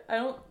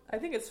 I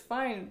think it's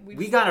fine.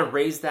 We gotta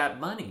raise that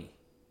money.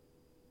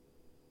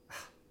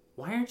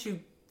 Why aren't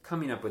you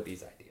coming up with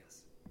these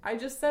ideas? I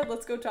just said,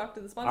 let's go talk to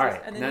the sponsors. All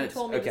right, and then you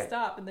told me to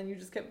stop, and then you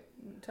just kept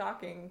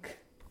talking.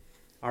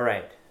 All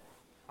right.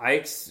 I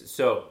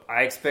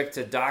expect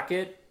a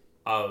docket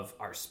of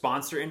our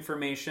sponsor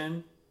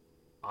information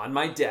on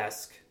my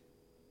desk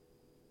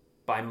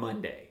by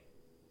Monday.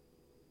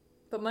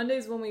 But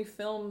Monday's when we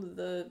filmed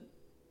the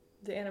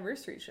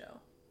anniversary show.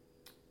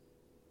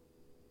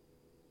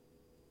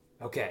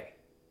 Okay.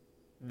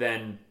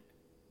 Then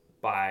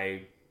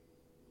by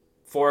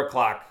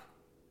 4:00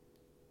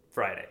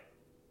 Friday.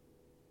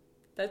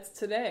 That's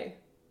today.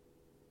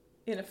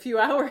 In a few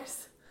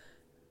hours.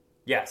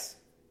 Yes.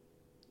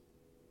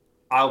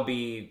 I'll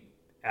be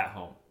at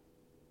home.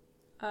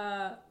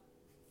 All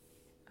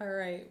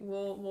right.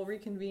 We'll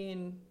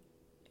reconvene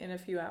in a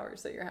few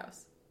hours at your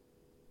house.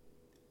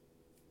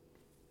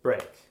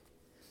 Break.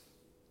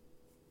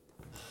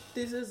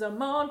 This is a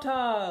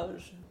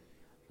montage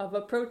of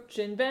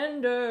approaching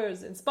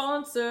vendors and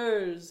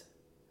sponsors.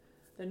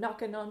 They're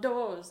knocking on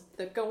doors.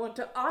 They're going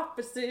to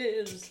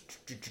offices.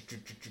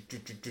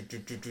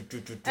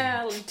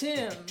 Al and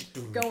Tim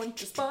going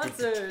to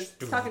sponsors,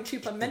 talking to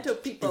pimento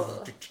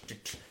people.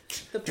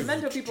 The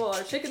pimento people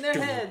are shaking their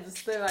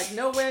heads. They're like,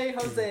 no way,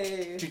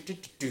 Jose.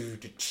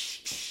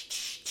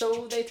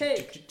 So they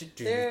take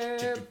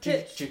their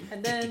pitch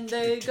and then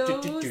they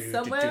go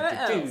somewhere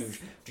else.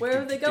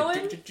 Where are they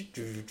going?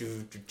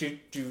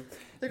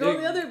 They're going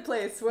to the other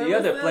place. The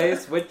other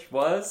place, which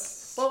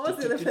was... What was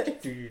the other place?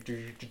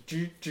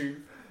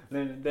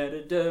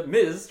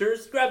 Mr.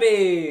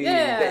 Scrubby!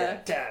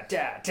 Yeah!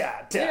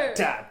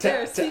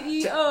 Their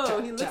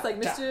CEO. He looks like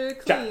Mr.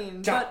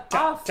 Clean, but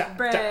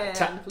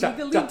off-brand,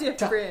 legally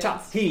different.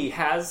 He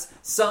has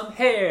some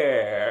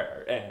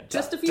hair. And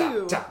just a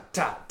few.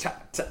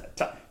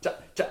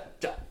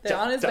 They're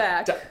on his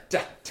back.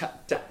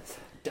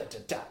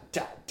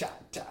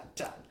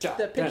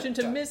 They're pitching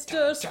to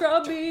Mr.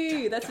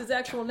 Scrubby. That's his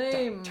actual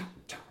name.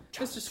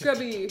 Mr.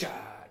 Scrubby.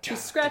 He's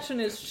scratching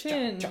his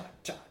chin,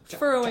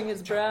 furrowing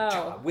his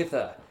brow. With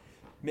a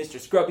Mr.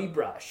 Scrubby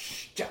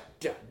brush.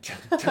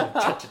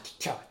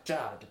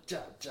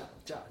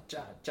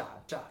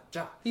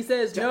 He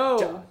says,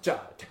 no.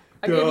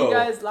 I gave you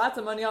guys lots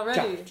of money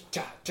already.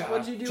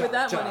 What did you do with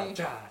that money?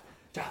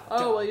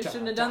 Oh, well, you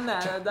shouldn't have done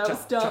that. That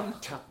was dumb.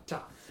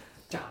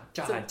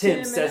 So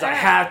Tim says I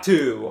have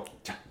to.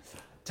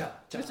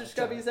 Mr.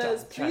 Scrubby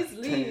says, please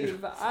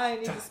leave. I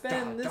need to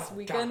spend this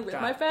weekend with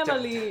my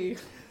family.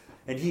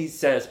 And he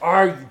says,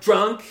 are you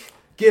drunk?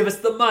 Give us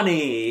the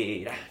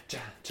money.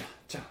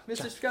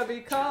 Mr.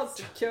 Scrubby calls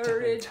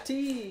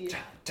security.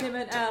 Tim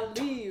and Al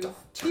leave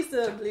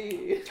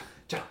peaceably.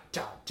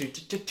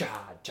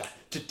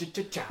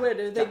 Where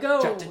do they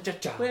go?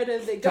 Where do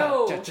they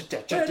go?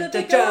 Where do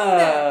they go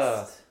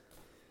next?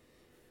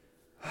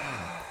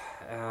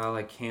 Al,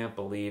 I can't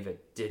believe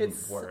it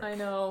didn't work. I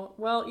know.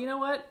 Well, you know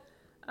what?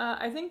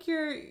 I think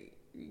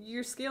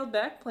your scaled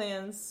back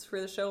plans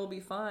for the show will be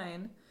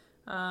fine.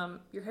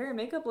 Your hair and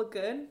makeup look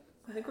good.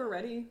 I think we're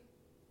ready.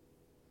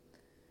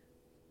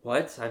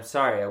 What? I'm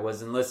sorry, I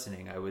wasn't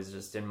listening. I was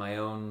just in my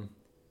own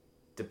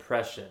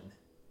depression.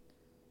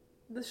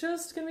 The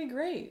show's gonna be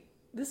great.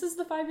 This is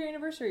the 5-year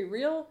anniversary.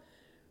 Real,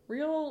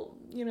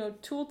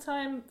 Tool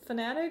Time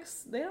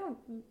fanatics, they don't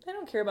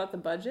care about the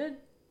budget.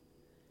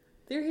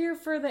 They're here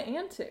for the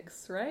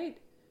antics, right?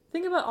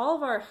 Think about all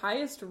of our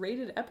highest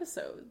rated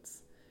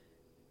episodes.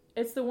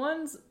 It's the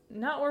ones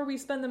not where we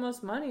spend the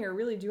most money or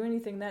really do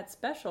anything that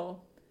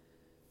special.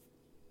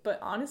 But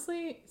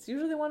honestly, it's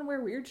usually the one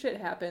where weird shit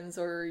happens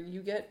or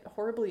you get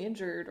horribly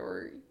injured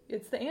or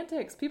it's the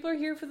antics. People are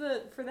here for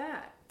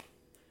that.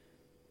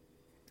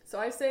 So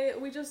I say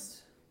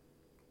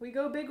we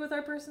go big with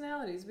our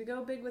personalities. We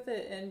go big with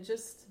it and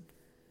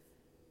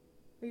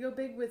we go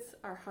big with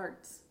our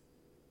hearts.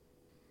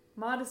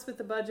 Modest with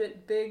the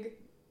budget, big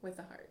with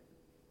the heart.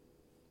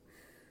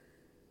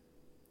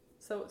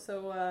 So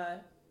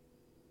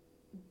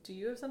do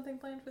you have something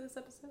planned for this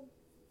episode?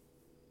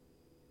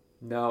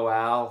 No,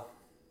 Al.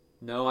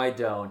 No, I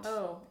don't.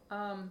 Oh,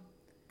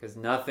 because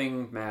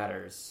nothing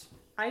matters.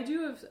 I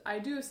do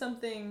have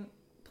something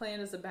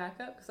planned as a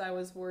backup because I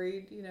was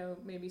worried,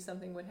 maybe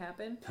something would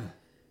happen.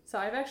 So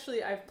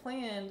I've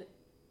planned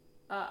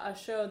a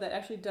show that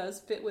actually does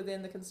fit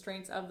within the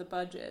constraints of the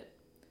budget.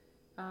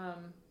 Do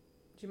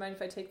you mind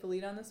if I take the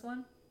lead on this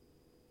one?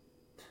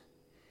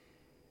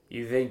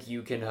 You think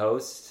you can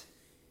host?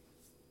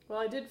 Well,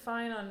 I did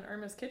fine on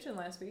Irma's Kitchen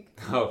last week.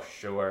 Oh,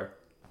 sure.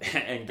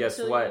 And guess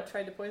Until what? You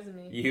tried to poison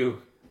me.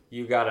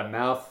 You got a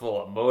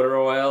mouthful of motor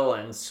oil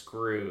and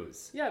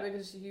screws. Yeah,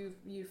 because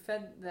you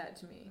fed that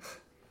to me.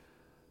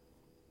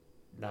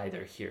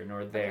 Neither here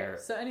nor there.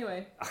 Okay, so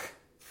anyway.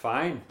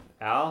 Fine,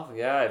 Al.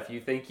 Yeah, if you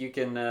think you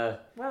can...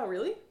 wow,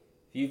 really?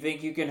 If you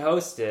think you can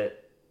host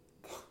it,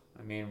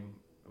 I mean,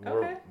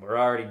 we're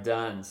already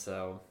done,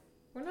 so...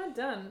 We're not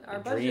done. Our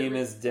dream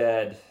is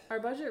dead. Our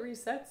budget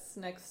resets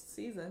next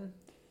season.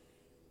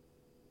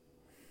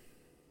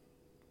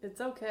 It's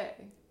okay.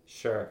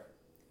 Sure.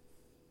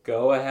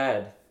 Go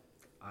ahead.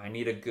 I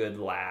need a good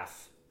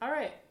laugh. All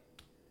right.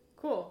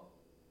 Cool.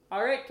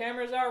 All right,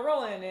 cameras are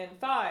rolling in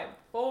 5,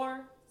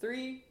 4,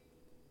 3.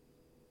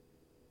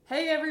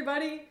 Hey,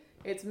 everybody.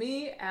 It's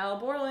me, Al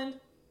Borland.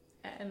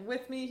 And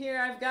with me here,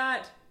 I've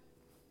got...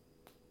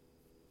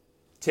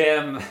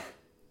 Tim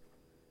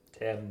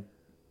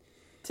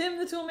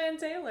the Toolman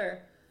Taylor.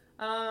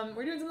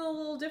 We're doing something a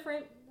little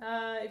different.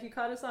 If you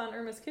caught us on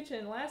Irma's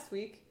Kitchen last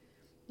week,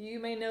 you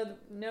may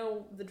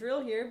know the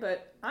drill here,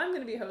 but I'm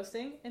going to be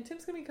hosting, and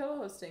Tim's going to be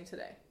co-hosting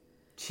today.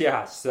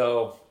 Yeah,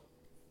 so,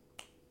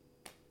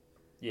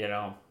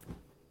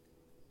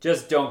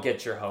 just don't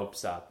get your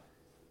hopes up.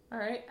 All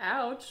right,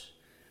 ouch.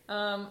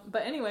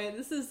 But anyway,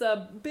 this is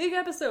a big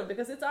episode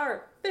because it's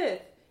our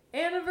 5th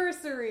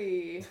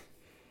anniversary.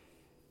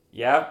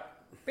 Yep.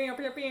 Pew,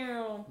 pew,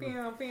 pew,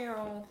 pew,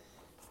 pew.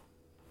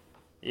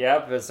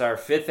 Yep, it's our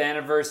 5th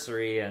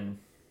anniversary, and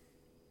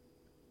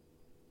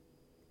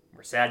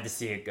we're sad to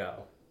see it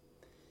go.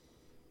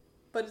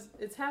 But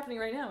it's happening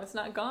right now. It's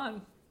not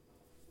gone.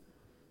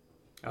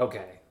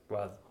 Okay,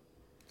 well,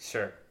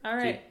 sure. All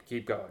right.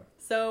 Keep going.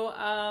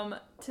 So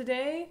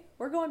today,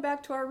 we're going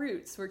back to our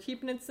roots. We're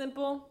keeping it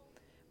simple.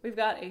 We've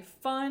got a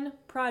fun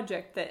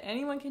project that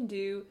anyone can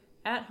do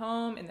at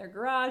home, in their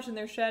garage, in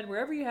their shed,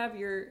 wherever you have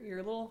your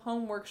little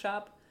home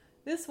workshop.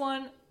 This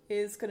one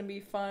is going to be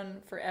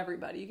fun for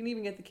everybody. You can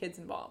even get the kids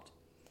involved.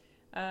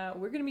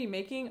 We're going to be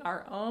making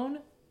our own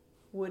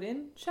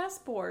wooden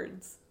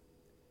chessboards.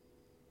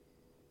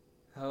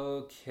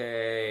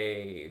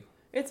 Okay.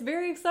 It's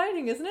very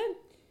exciting, isn't it?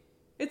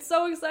 It's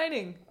so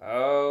exciting.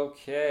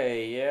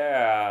 Okay,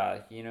 yeah.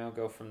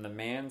 Go from the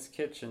man's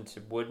kitchen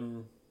to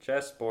wooden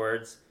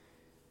chessboards.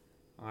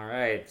 All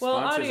right. Well,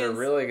 Sponsors audience, are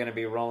really going to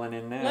be rolling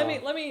in now.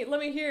 Let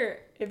me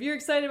hear. If you're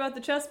excited about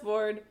the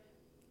chessboard,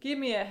 give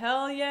me a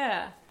hell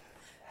yeah.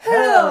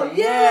 Hell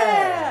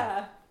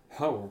yeah!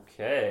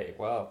 Okay,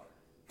 well.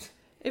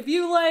 If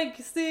you like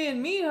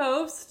seeing me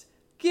host,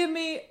 give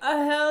me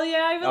a hell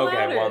yeah even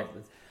louder.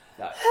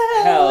 Well,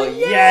 hell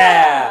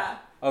yeah!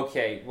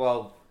 Okay,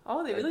 well.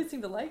 Oh, they really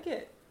seem to like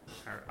it.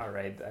 All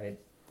right,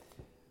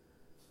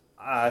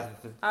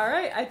 all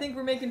right, I think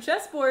we're making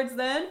chessboards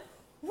then.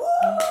 Woo!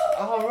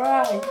 All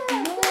right,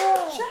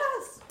 yeah.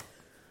 Chess.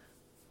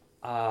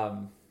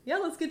 Yeah,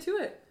 let's get to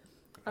it.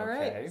 All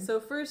okay. right. So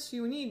first,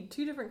 you need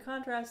 2 different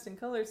contrasting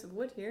colors of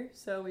wood here.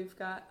 So we've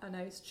got a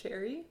nice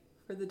cherry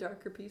for the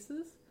darker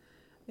pieces.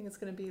 I think it's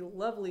going to be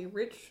lovely,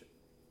 rich,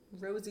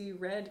 rosy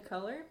red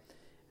color.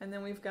 And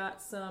then we've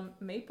got some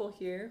maple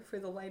here for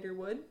the lighter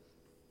wood.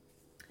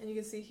 And you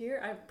can see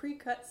here, I've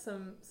pre-cut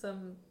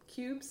some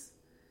cubes.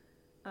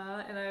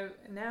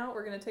 Now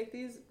we're going to take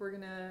these, we're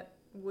going to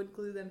wood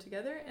glue them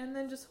together, and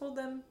then just hold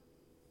them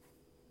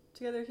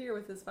together here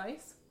with this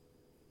vise.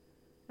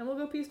 And we'll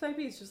go piece by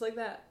piece, just like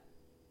that.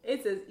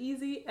 It's as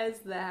easy as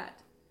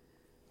that.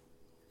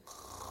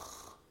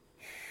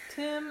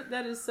 Tim,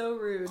 that is so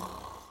rude.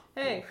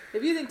 Hey,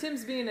 if you think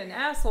Tim's being an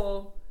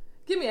asshole,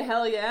 give me a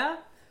hell yeah.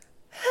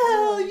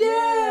 Hell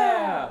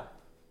yeah!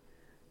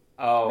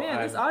 Oh,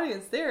 man, this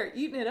audience, they're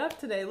eating it up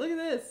today. Look at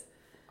this.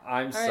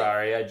 I'm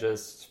sorry, I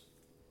just...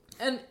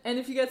 And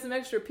if you get some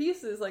extra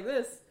pieces like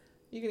this,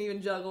 you can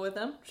even juggle with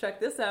them. Check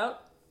this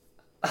out.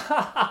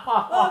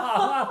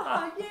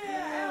 Oh,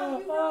 yeah!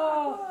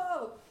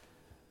 Whoa.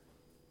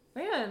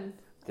 Man,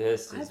 I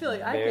feel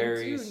like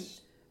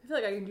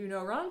I can do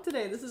no wrong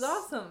today. This is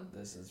awesome.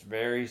 This is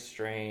very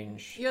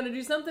strange. You got to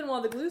do something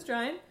while the glue's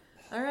drying.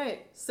 All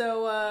right,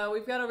 so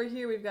we've got over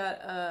here, we've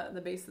got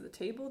the base of the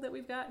table that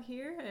we've got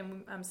here,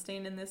 and I'm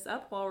staining this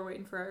up while we're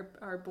waiting for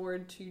our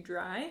board to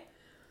dry.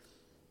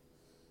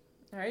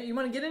 All right, you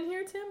want to get in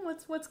here, Tim?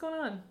 What's going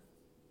on?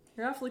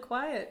 You're awfully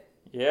quiet.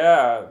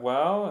 Yeah,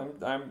 well,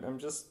 I'm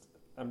just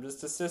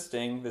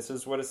assisting. This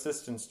is what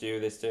assistants do.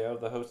 They stay out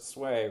of the host's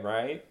way,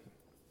 right?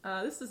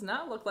 This does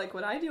not look like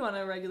what I do on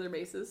a regular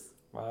basis.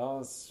 Well,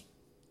 it's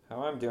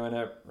how I'm doing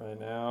it right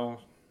now.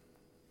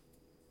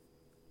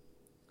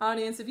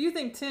 Audience, if you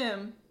think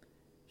Tim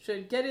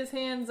should get his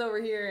hands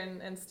over here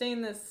and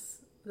stain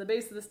the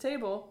base of this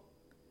table,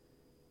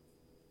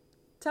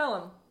 tell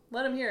him.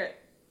 Let him hear it.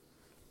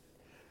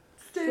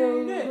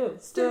 Stain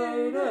it!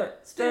 Stain it!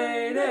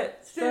 Stain it!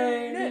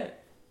 Stain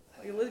it!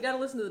 You gotta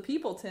listen to the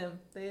people, Tim.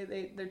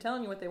 They're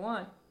telling you what they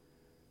want.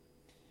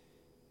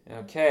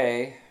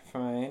 Okay,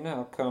 fine.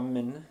 I'll come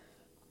and...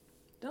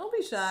 Don't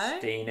be shy.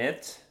 Stain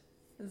it.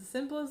 As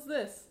simple as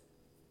this.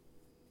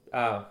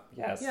 Oh,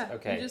 yes. Yeah,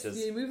 okay.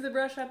 You move the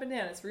brush up and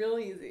down. It's real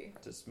easy.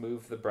 Just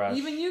move the brush.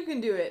 Even you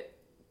can do it,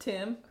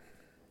 Tim.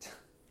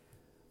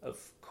 Of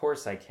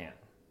course I can.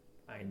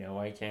 I know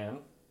I can.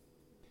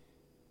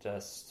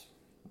 Just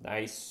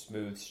nice,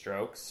 smooth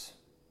strokes.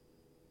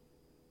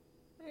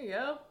 There you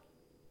go.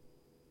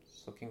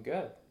 It's looking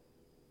good.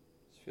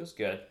 This feels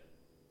good.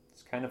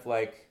 It's kind of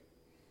like,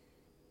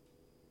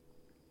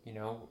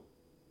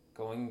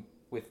 going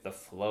with the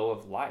flow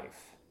of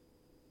life.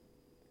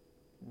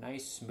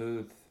 Nice,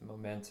 smooth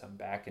momentum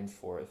back and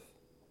forth.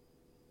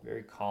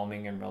 Very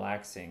calming and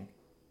relaxing.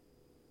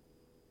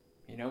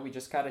 We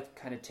just gotta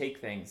kind of take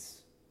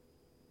things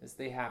as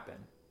they happen.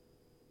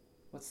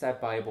 What's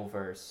that Bible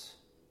verse?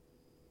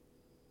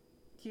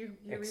 You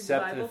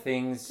Accept read the Bible,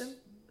 things Tim?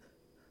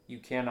 you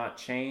cannot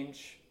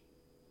change.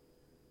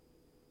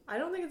 I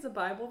don't think it's a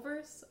Bible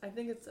verse. I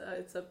think it's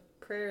a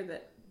prayer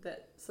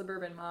that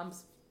suburban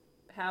moms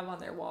have on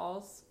their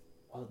walls.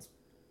 Well, it's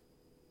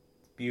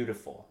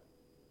beautiful.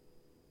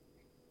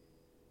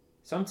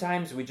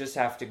 Sometimes we just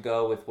have to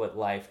go with what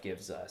life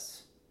gives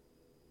us.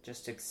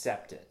 Just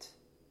accept it.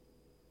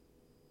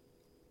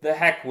 The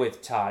heck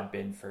with Todd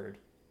Binford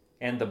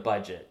and the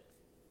budget.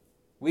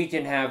 We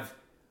can have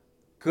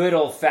good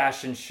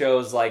old-fashioned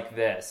shows like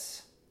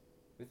this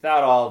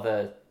without all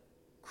the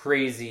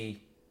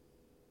crazy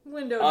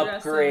Window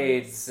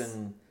upgrades dressings.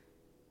 and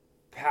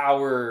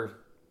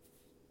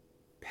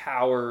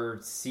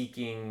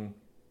power-seeking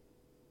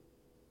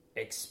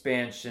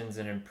expansions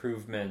and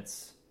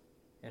improvements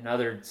and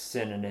other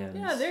synonyms.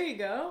 Yeah, there you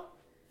go.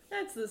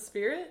 That's the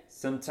spirit.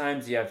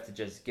 Sometimes you have to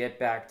just get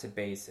back to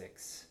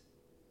basics.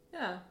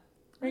 Yeah.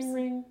 Ring,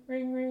 ring,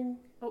 ring, ring.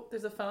 Oh,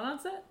 there's a phone on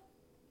set?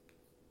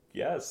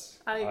 Yes.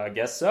 I I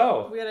guess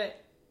so.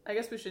 I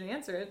guess we should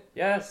answer it.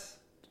 Yes.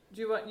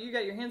 You got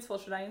your hands full.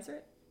 Should I answer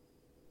it?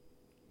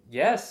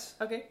 Yes.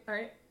 Okay, all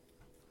right.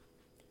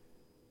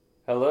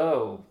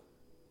 Hello.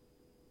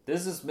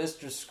 This is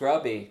Mr.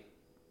 Scrubby.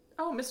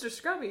 Oh, Mr.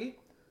 Scrubby.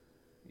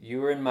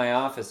 You were in my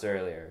office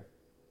earlier.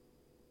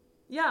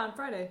 Yeah, on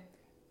Friday.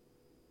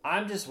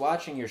 I'm just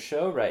watching your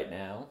show right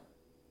now,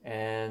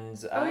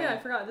 and I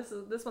forgot.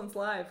 This one's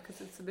live because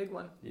it's a big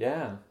one.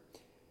 Yeah.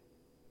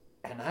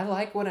 And I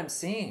like what I'm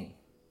seeing.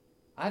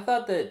 I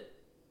thought that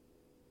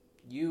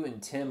you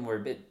and Tim were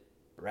a bit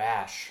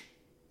brash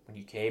when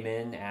you came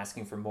in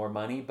asking for more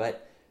money,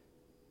 but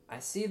I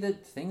see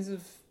that things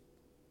have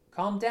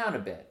calmed down a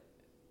bit.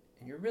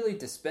 And you're really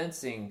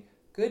dispensing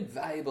good,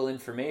 valuable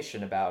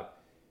information about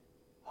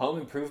home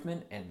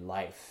improvement and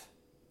life.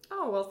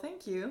 Oh, well,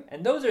 thank you.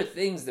 And those are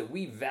things that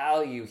we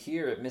value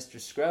here at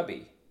Mr.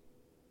 Scrubby.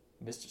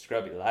 Mr.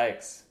 Scrubby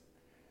likes.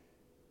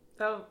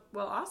 Oh,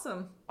 well,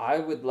 awesome. I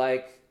would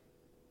like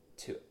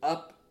to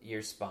up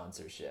your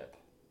sponsorship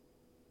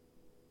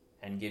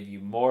and give you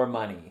more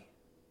money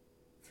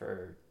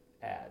for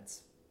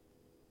ads.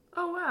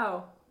 Oh,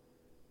 wow.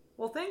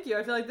 Well, thank you.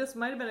 I feel like this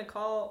might have been a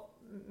call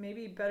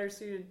maybe better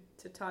suited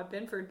to Todd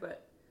Binford,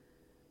 but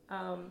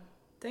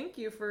thank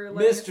you for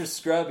letting Mr.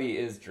 Scrubby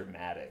is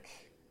dramatic.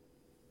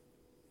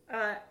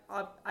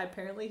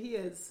 Apparently he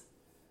is.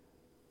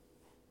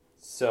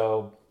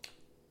 So,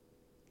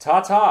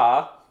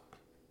 ta-ta.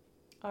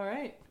 All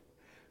right.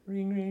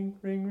 Ring, ring,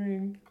 ring,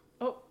 ring.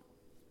 Oh,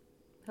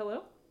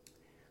 hello?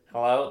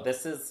 Hello,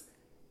 this is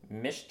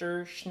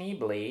Mr.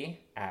 Schneebly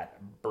at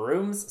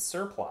Brooms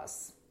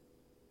Surplus.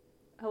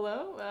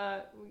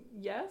 Hello?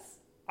 Yes?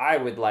 I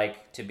would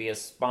like to be a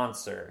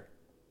sponsor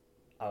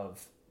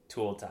of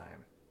Tool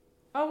Time.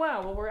 Oh,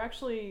 wow. Well, we're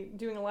actually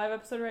doing a live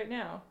episode right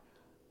now.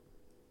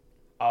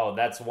 Oh,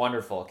 that's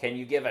wonderful. Can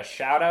you give a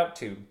shout out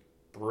to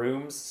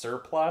Brooms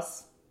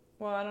Surplus?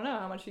 Well, I don't know.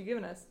 How much are you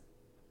giving us?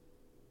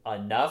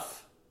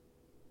 Enough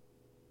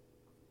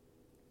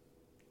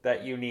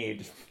that you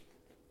need.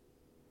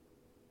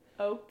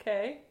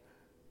 Okay.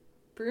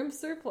 Broom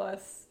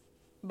surplus.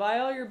 Buy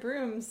all your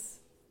brooms.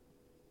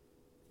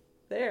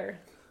 There.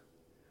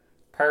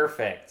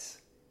 Perfect.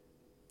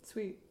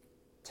 Sweet.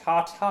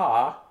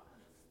 Ta-ta.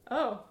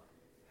 Oh.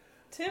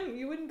 Tim,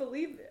 you wouldn't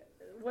believe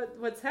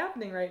what's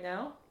happening right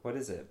now. What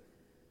is it?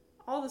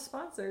 All the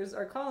sponsors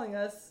are calling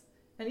us,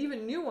 and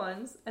even new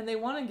ones, and they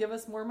want to give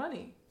us more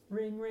money.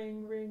 Ring,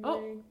 ring, ring,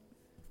 Oh. ring.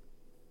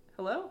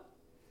 Hello?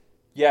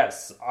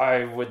 Yes,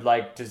 I would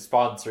like to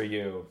sponsor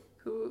you.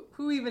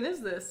 Who even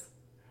is this?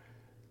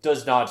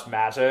 Does not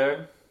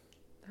matter.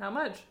 How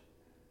much?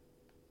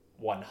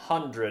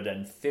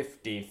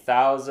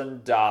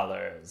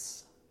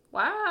 $150,000.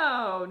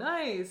 Wow,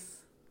 nice.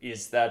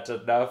 Is that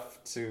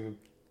enough to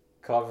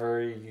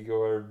cover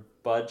your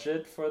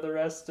budget for the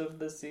rest of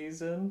the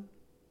season?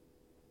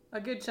 A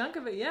good chunk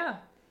of it, yeah.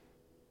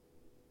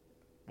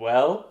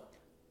 Well,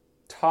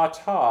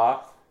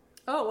 ta-ta.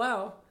 Oh,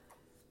 wow.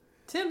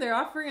 Tim, they're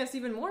offering us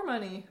even more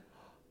money.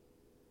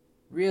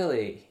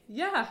 Really?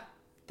 Yeah.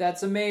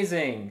 That's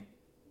amazing.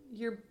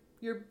 You've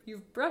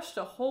brushed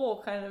a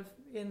hole kind of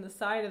in the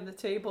side of the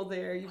table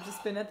there. You've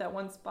just been at that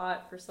one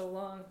spot for so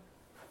long.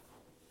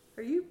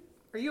 Are you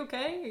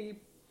okay? Are you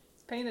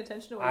paying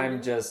attention to what you're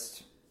doing?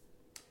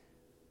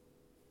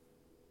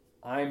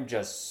 I'm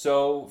just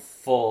so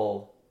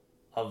full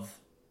of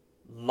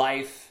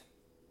life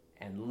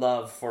and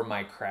love for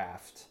my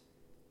craft.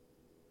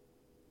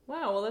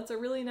 Wow, well, that's a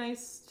really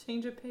nice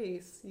change of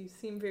pace. You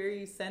seem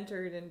very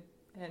centered and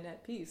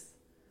at peace.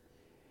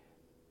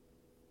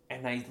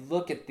 And I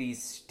look at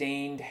these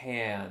stained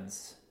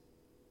hands,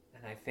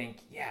 and I think,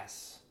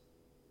 yes,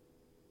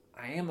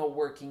 I am a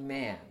working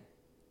man.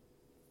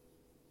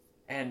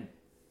 And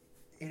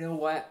you know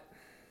what?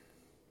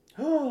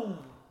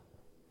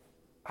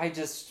 I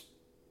just...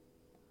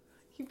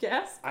 You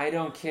gasp? I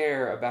don't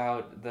care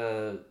about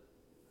the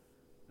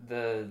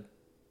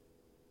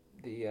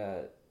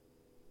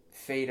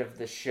fate of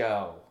the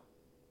show.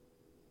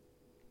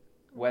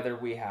 Whether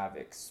we have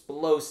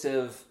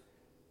explosive,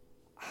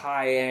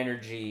 high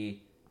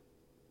energy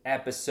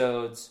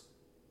episodes,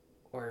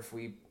 or if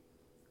we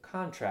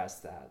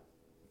contrast that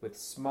with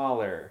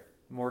smaller,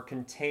 more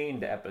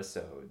contained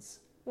episodes.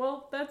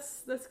 Well,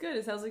 that's good.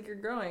 It sounds like you're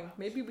growing.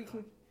 Maybe we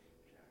can...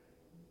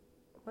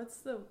 What's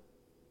the...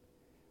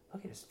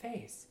 Look at his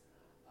face.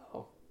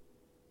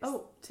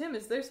 Oh, Tim,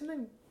 is there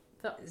something...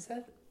 Is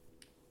that...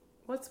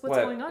 What's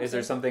going on? Is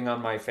there something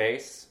on my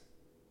face?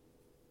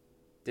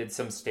 Did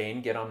some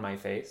stain get on my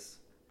face?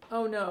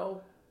 Oh,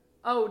 no.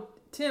 Oh,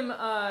 Tim,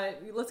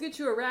 let's get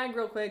you a rag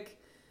real quick.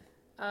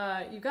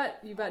 You've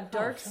got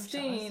dark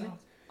stain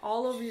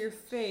all over your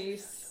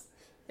face,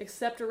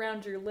 except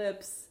around your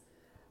lips.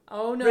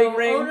 Oh, no. Ring,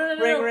 ring, oh, no.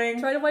 ring, ring.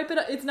 Try to wipe it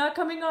up. It's not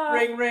coming off.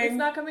 Ring, ring. It's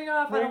not coming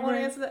off. Ring, I don't want to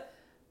ring. answer that.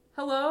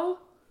 Hello?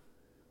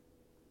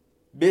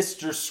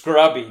 Mr.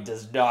 Scrubby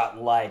does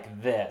not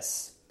like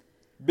this.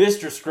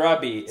 Mr.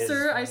 Scrubby is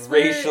Sir, I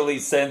swear- racially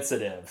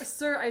sensitive.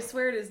 Sir, I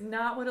swear it is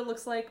not what it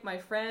looks like. My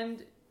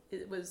friend,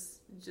 it was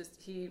just,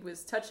 he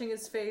was touching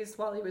his face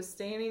while he was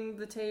staining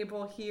the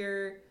table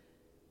here.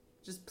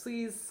 Just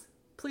please.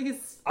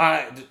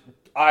 I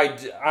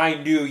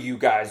knew you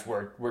guys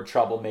were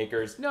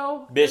troublemakers.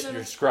 No. Mr.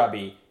 No.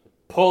 Scrubby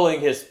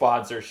pulling his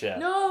sponsorship.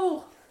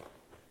 No!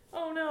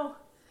 Oh no.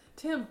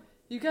 Tim,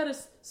 you gotta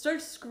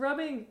start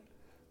scrubbing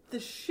the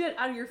shit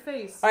out of your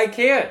face. I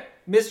can't.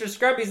 Mr.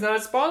 Scrubby's not a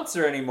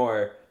sponsor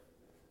anymore.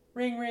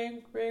 Ring,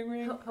 ring, ring,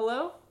 ring.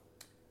 Hello?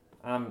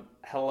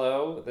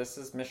 Hello, this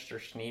is Mr.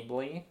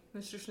 Schneebly.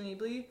 Mr.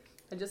 Schneebly,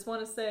 I just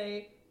want to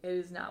say it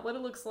is not what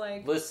it looks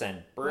like.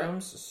 Listen,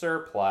 Broom's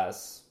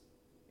surplus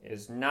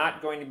is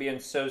not going to be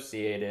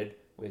associated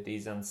with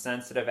these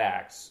insensitive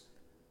acts.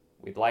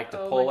 We'd like to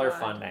pull our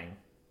funding.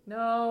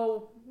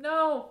 No.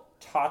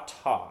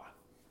 Ta-ta.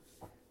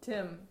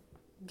 Tim,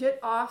 get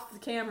off the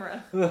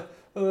camera. Get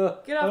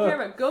off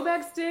camera. Go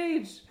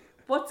backstage.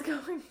 What's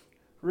going?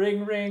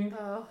 Ring, ring.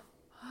 Oh,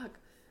 fuck.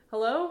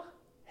 Hello?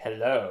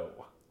 Hello.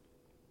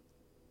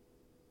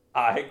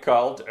 I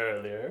called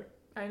earlier.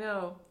 I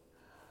know.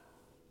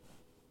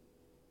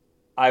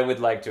 I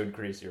would like to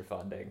increase your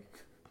funding.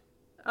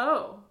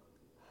 Oh.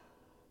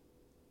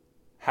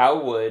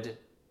 How would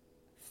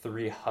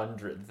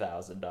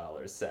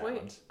 $300,000 sound?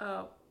 Wait.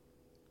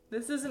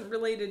 This isn't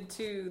related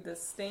to the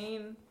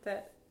stain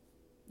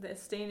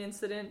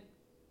incident.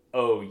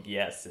 Oh,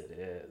 yes, it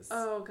is.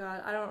 Oh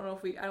God, I don't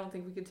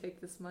think we could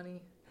take this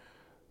money.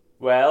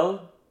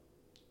 Well,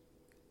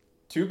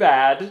 too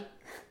bad.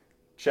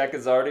 Check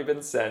has already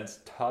been sent.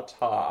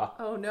 Ta-ta.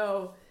 Oh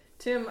no.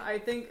 Tim, I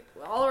think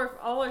all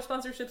our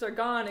sponsorships are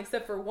gone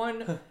except for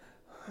one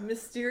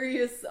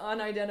mysterious,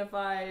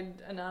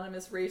 unidentified,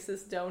 anonymous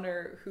racist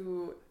donor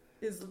who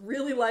is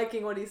really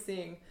liking what he's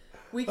seeing.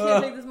 We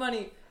can't take this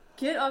money.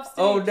 Get off stage.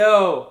 Oh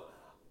no!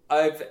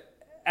 I've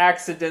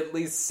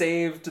accidentally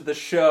saved the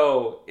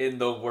show in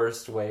the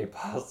worst way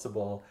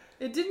possible.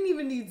 It didn't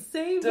even need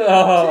saving.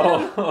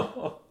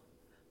 Oh.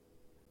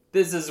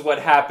 This is what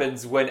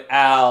happens when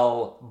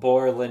Al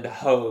Borland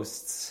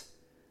hosts.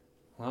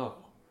 Oh,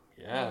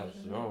 yeah.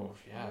 Oh,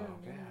 yeah.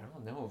 Okay. I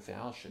don't know if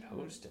Al should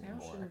host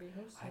anymore.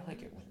 I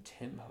like it when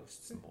Tim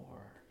hosts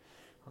more.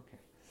 Okay.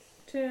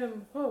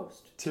 Tim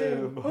host.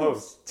 Tim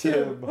host.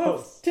 Tim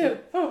host. Tim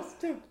host.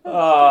 Tim host.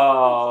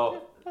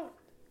 Oh.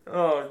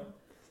 Oh.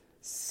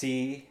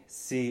 See,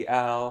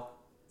 Al.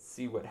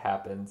 See what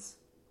happens.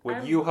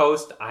 When you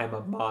host, I'm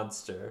a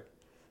monster.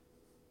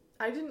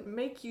 I didn't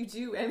make you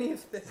do any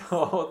of this.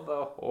 Oh,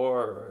 the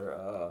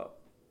horror.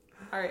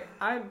 All right,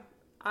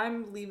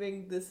 I'm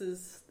leaving. This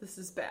is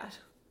bad.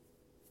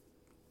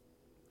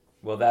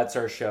 Well, that's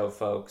our show,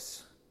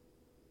 folks.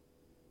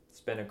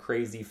 It's been a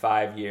crazy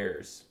 5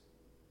 years.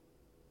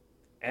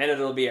 And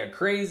it'll be a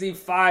crazy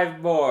 5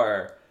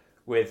 more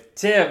with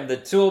Tim the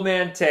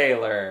Toolman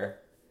Taylor.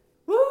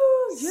 Woo!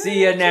 Yeah,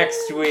 See you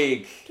next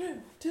week.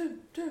 Tim.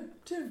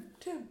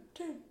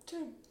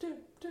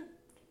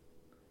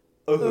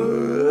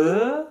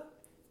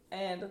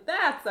 And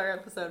that's our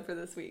episode for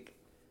this week.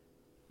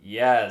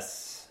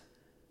 Yes.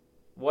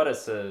 What a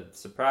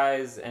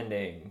surprise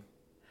ending.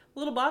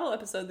 Little bottle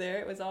episode there.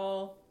 It was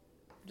all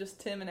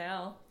just Tim and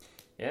Al.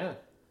 Yeah.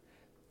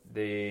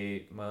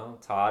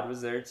 Todd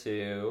was there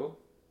too.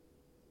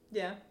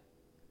 Yeah.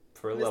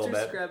 For a little bit.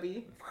 Mr.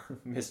 Scrubby.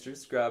 Mr.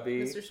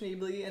 Scrubby. Mr.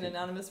 Schneebly, an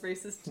anonymous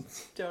racist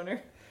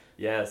donor.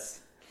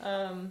 Yes.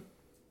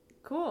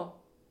 Cool.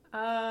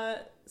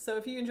 So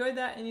if you enjoyed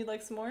that and you'd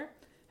like some more,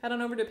 head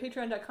on over to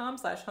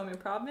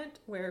patreon.com/homeimprov-ment,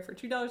 where for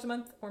 $2 a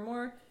month or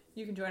more,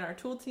 You can join our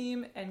tool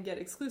team and get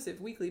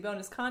exclusive weekly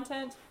bonus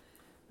content.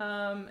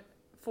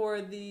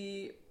 If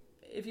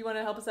you want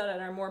to help us out at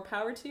our More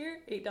Power tier,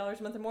 $8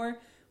 a month or more,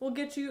 we'll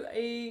get you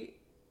a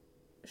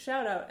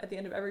shout out at the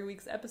end of every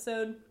week's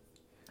episode,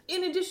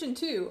 in addition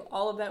to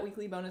all of that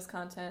weekly bonus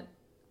content.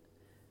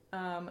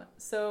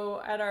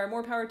 So at our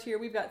More Power tier,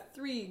 we've got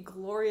 3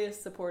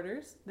 glorious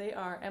supporters. They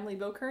are Emily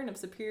Bokern of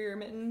Superior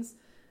Mittens,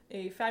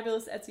 a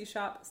fabulous Etsy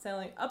shop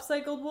selling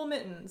upcycled wool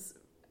mittens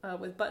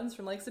with buttons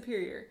from Lake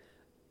Superior,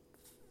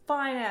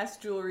 fine-ass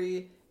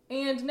jewelry,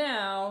 and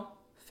now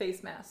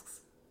face masks.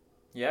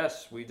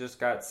 Yes, we just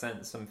got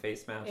sent some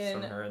face masks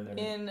from her, and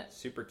they're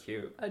super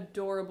cute.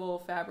 Adorable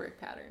fabric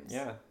patterns.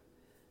 Yeah.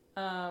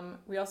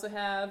 We also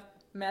have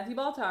Matthew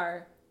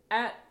Baltar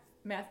at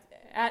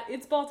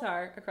It's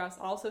Baltar across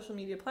all social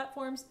media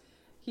platforms.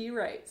 He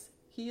writes,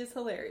 he is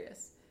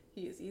hilarious.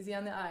 He is easy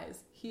on the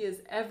eyes. He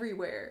is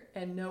everywhere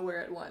and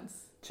nowhere at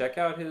once. Check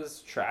out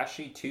his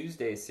Trashy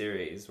Tuesday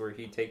series where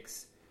he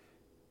takes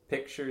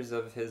pictures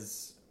of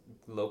his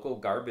local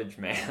garbage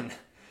man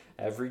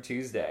every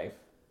Tuesday.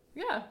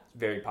 Yeah. It's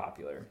very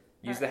popular.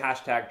 Use the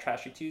hashtag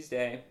Trashy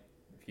Tuesday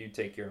if you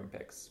take your own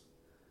pics.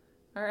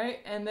 All right.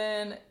 And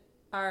then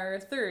our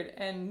third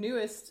and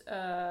newest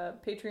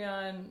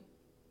Patreon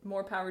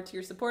More Power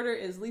tier supporter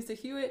is Lisa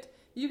Hewitt.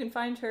 You can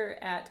find her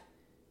at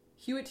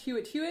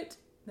Hewitt.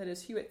 That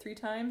is Hewitt 3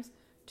 times.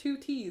 2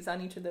 T's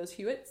on each of those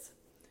Hewitts.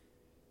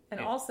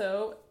 And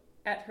also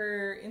at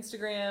her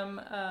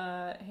Instagram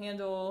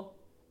handle,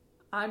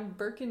 I'm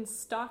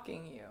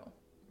Birkenstocking you.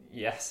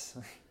 Yes.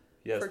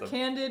 Yes. For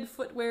candid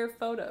footwear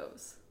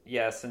photos.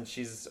 Yes, and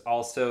she's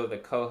also the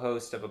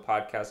co-host of a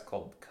podcast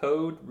called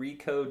Code,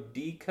 Recode,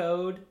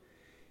 Decode.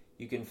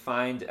 You can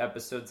find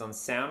episodes on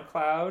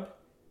SoundCloud.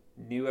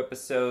 New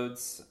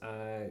episodes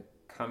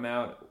come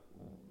out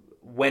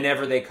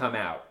whenever they come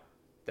out.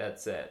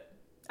 That's it.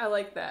 I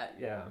like that.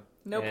 Yeah.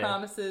 No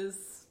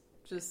promises.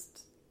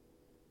 Just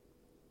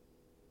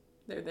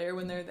they're there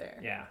when they're there.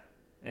 Yeah.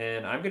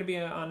 And I'm going to be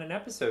on an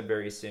episode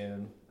very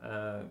soon,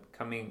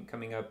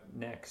 coming up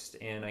next.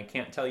 And I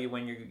can't tell you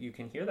when you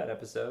can hear that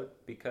episode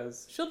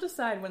because she'll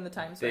decide when the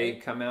time's right. They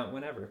right. come out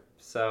whenever.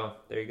 So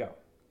there you go.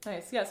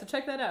 Nice. Yeah. So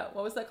check that out.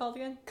 What was that called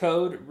again?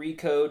 Code,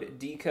 Recode,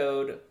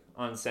 Decode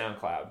on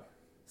SoundCloud.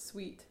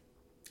 Sweet.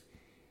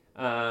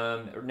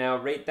 Now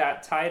rate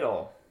that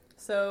title.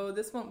 So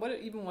this one, what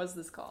even was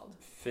this called?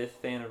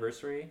 5th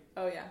anniversary.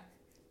 Oh yeah.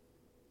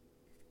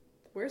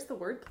 Where's the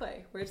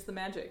wordplay? Where's the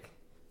magic?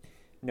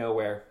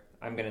 Nowhere.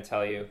 I'm going to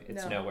tell you,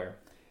 it's nowhere.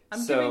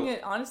 I'm giving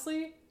it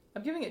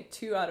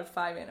 2 out of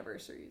 5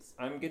 anniversaries.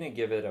 I'm going to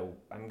give it a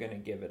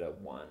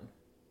 1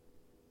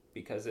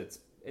 because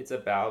it's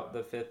about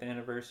the 5th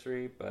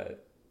anniversary,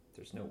 but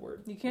there's no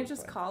word. You can't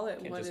just call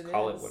it what it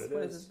is.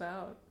 What it's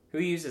about. Who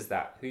uses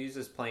that? Who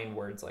uses plain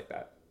words like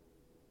that?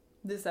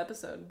 This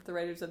episode, the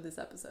writers of this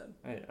episode.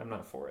 I'm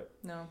not for it.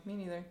 No, me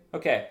neither.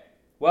 Okay.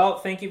 Well,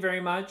 thank you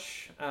very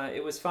much.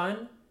 It was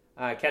fun.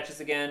 Catch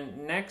us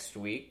again next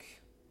week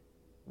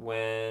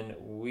when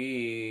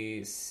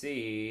we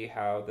see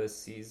how the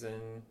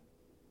season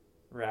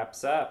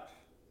wraps up.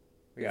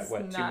 We got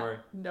 2 more?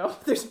 No,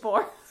 there's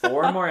more.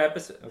 4 more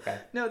episodes? Okay.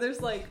 No,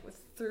 there's like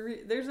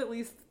 3. There's at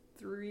least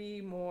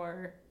 3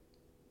 more.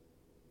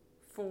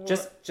 4.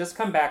 Just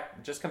come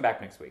back. Just come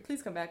back next week.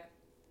 Please come back.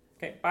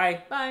 Okay.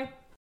 Bye. Bye.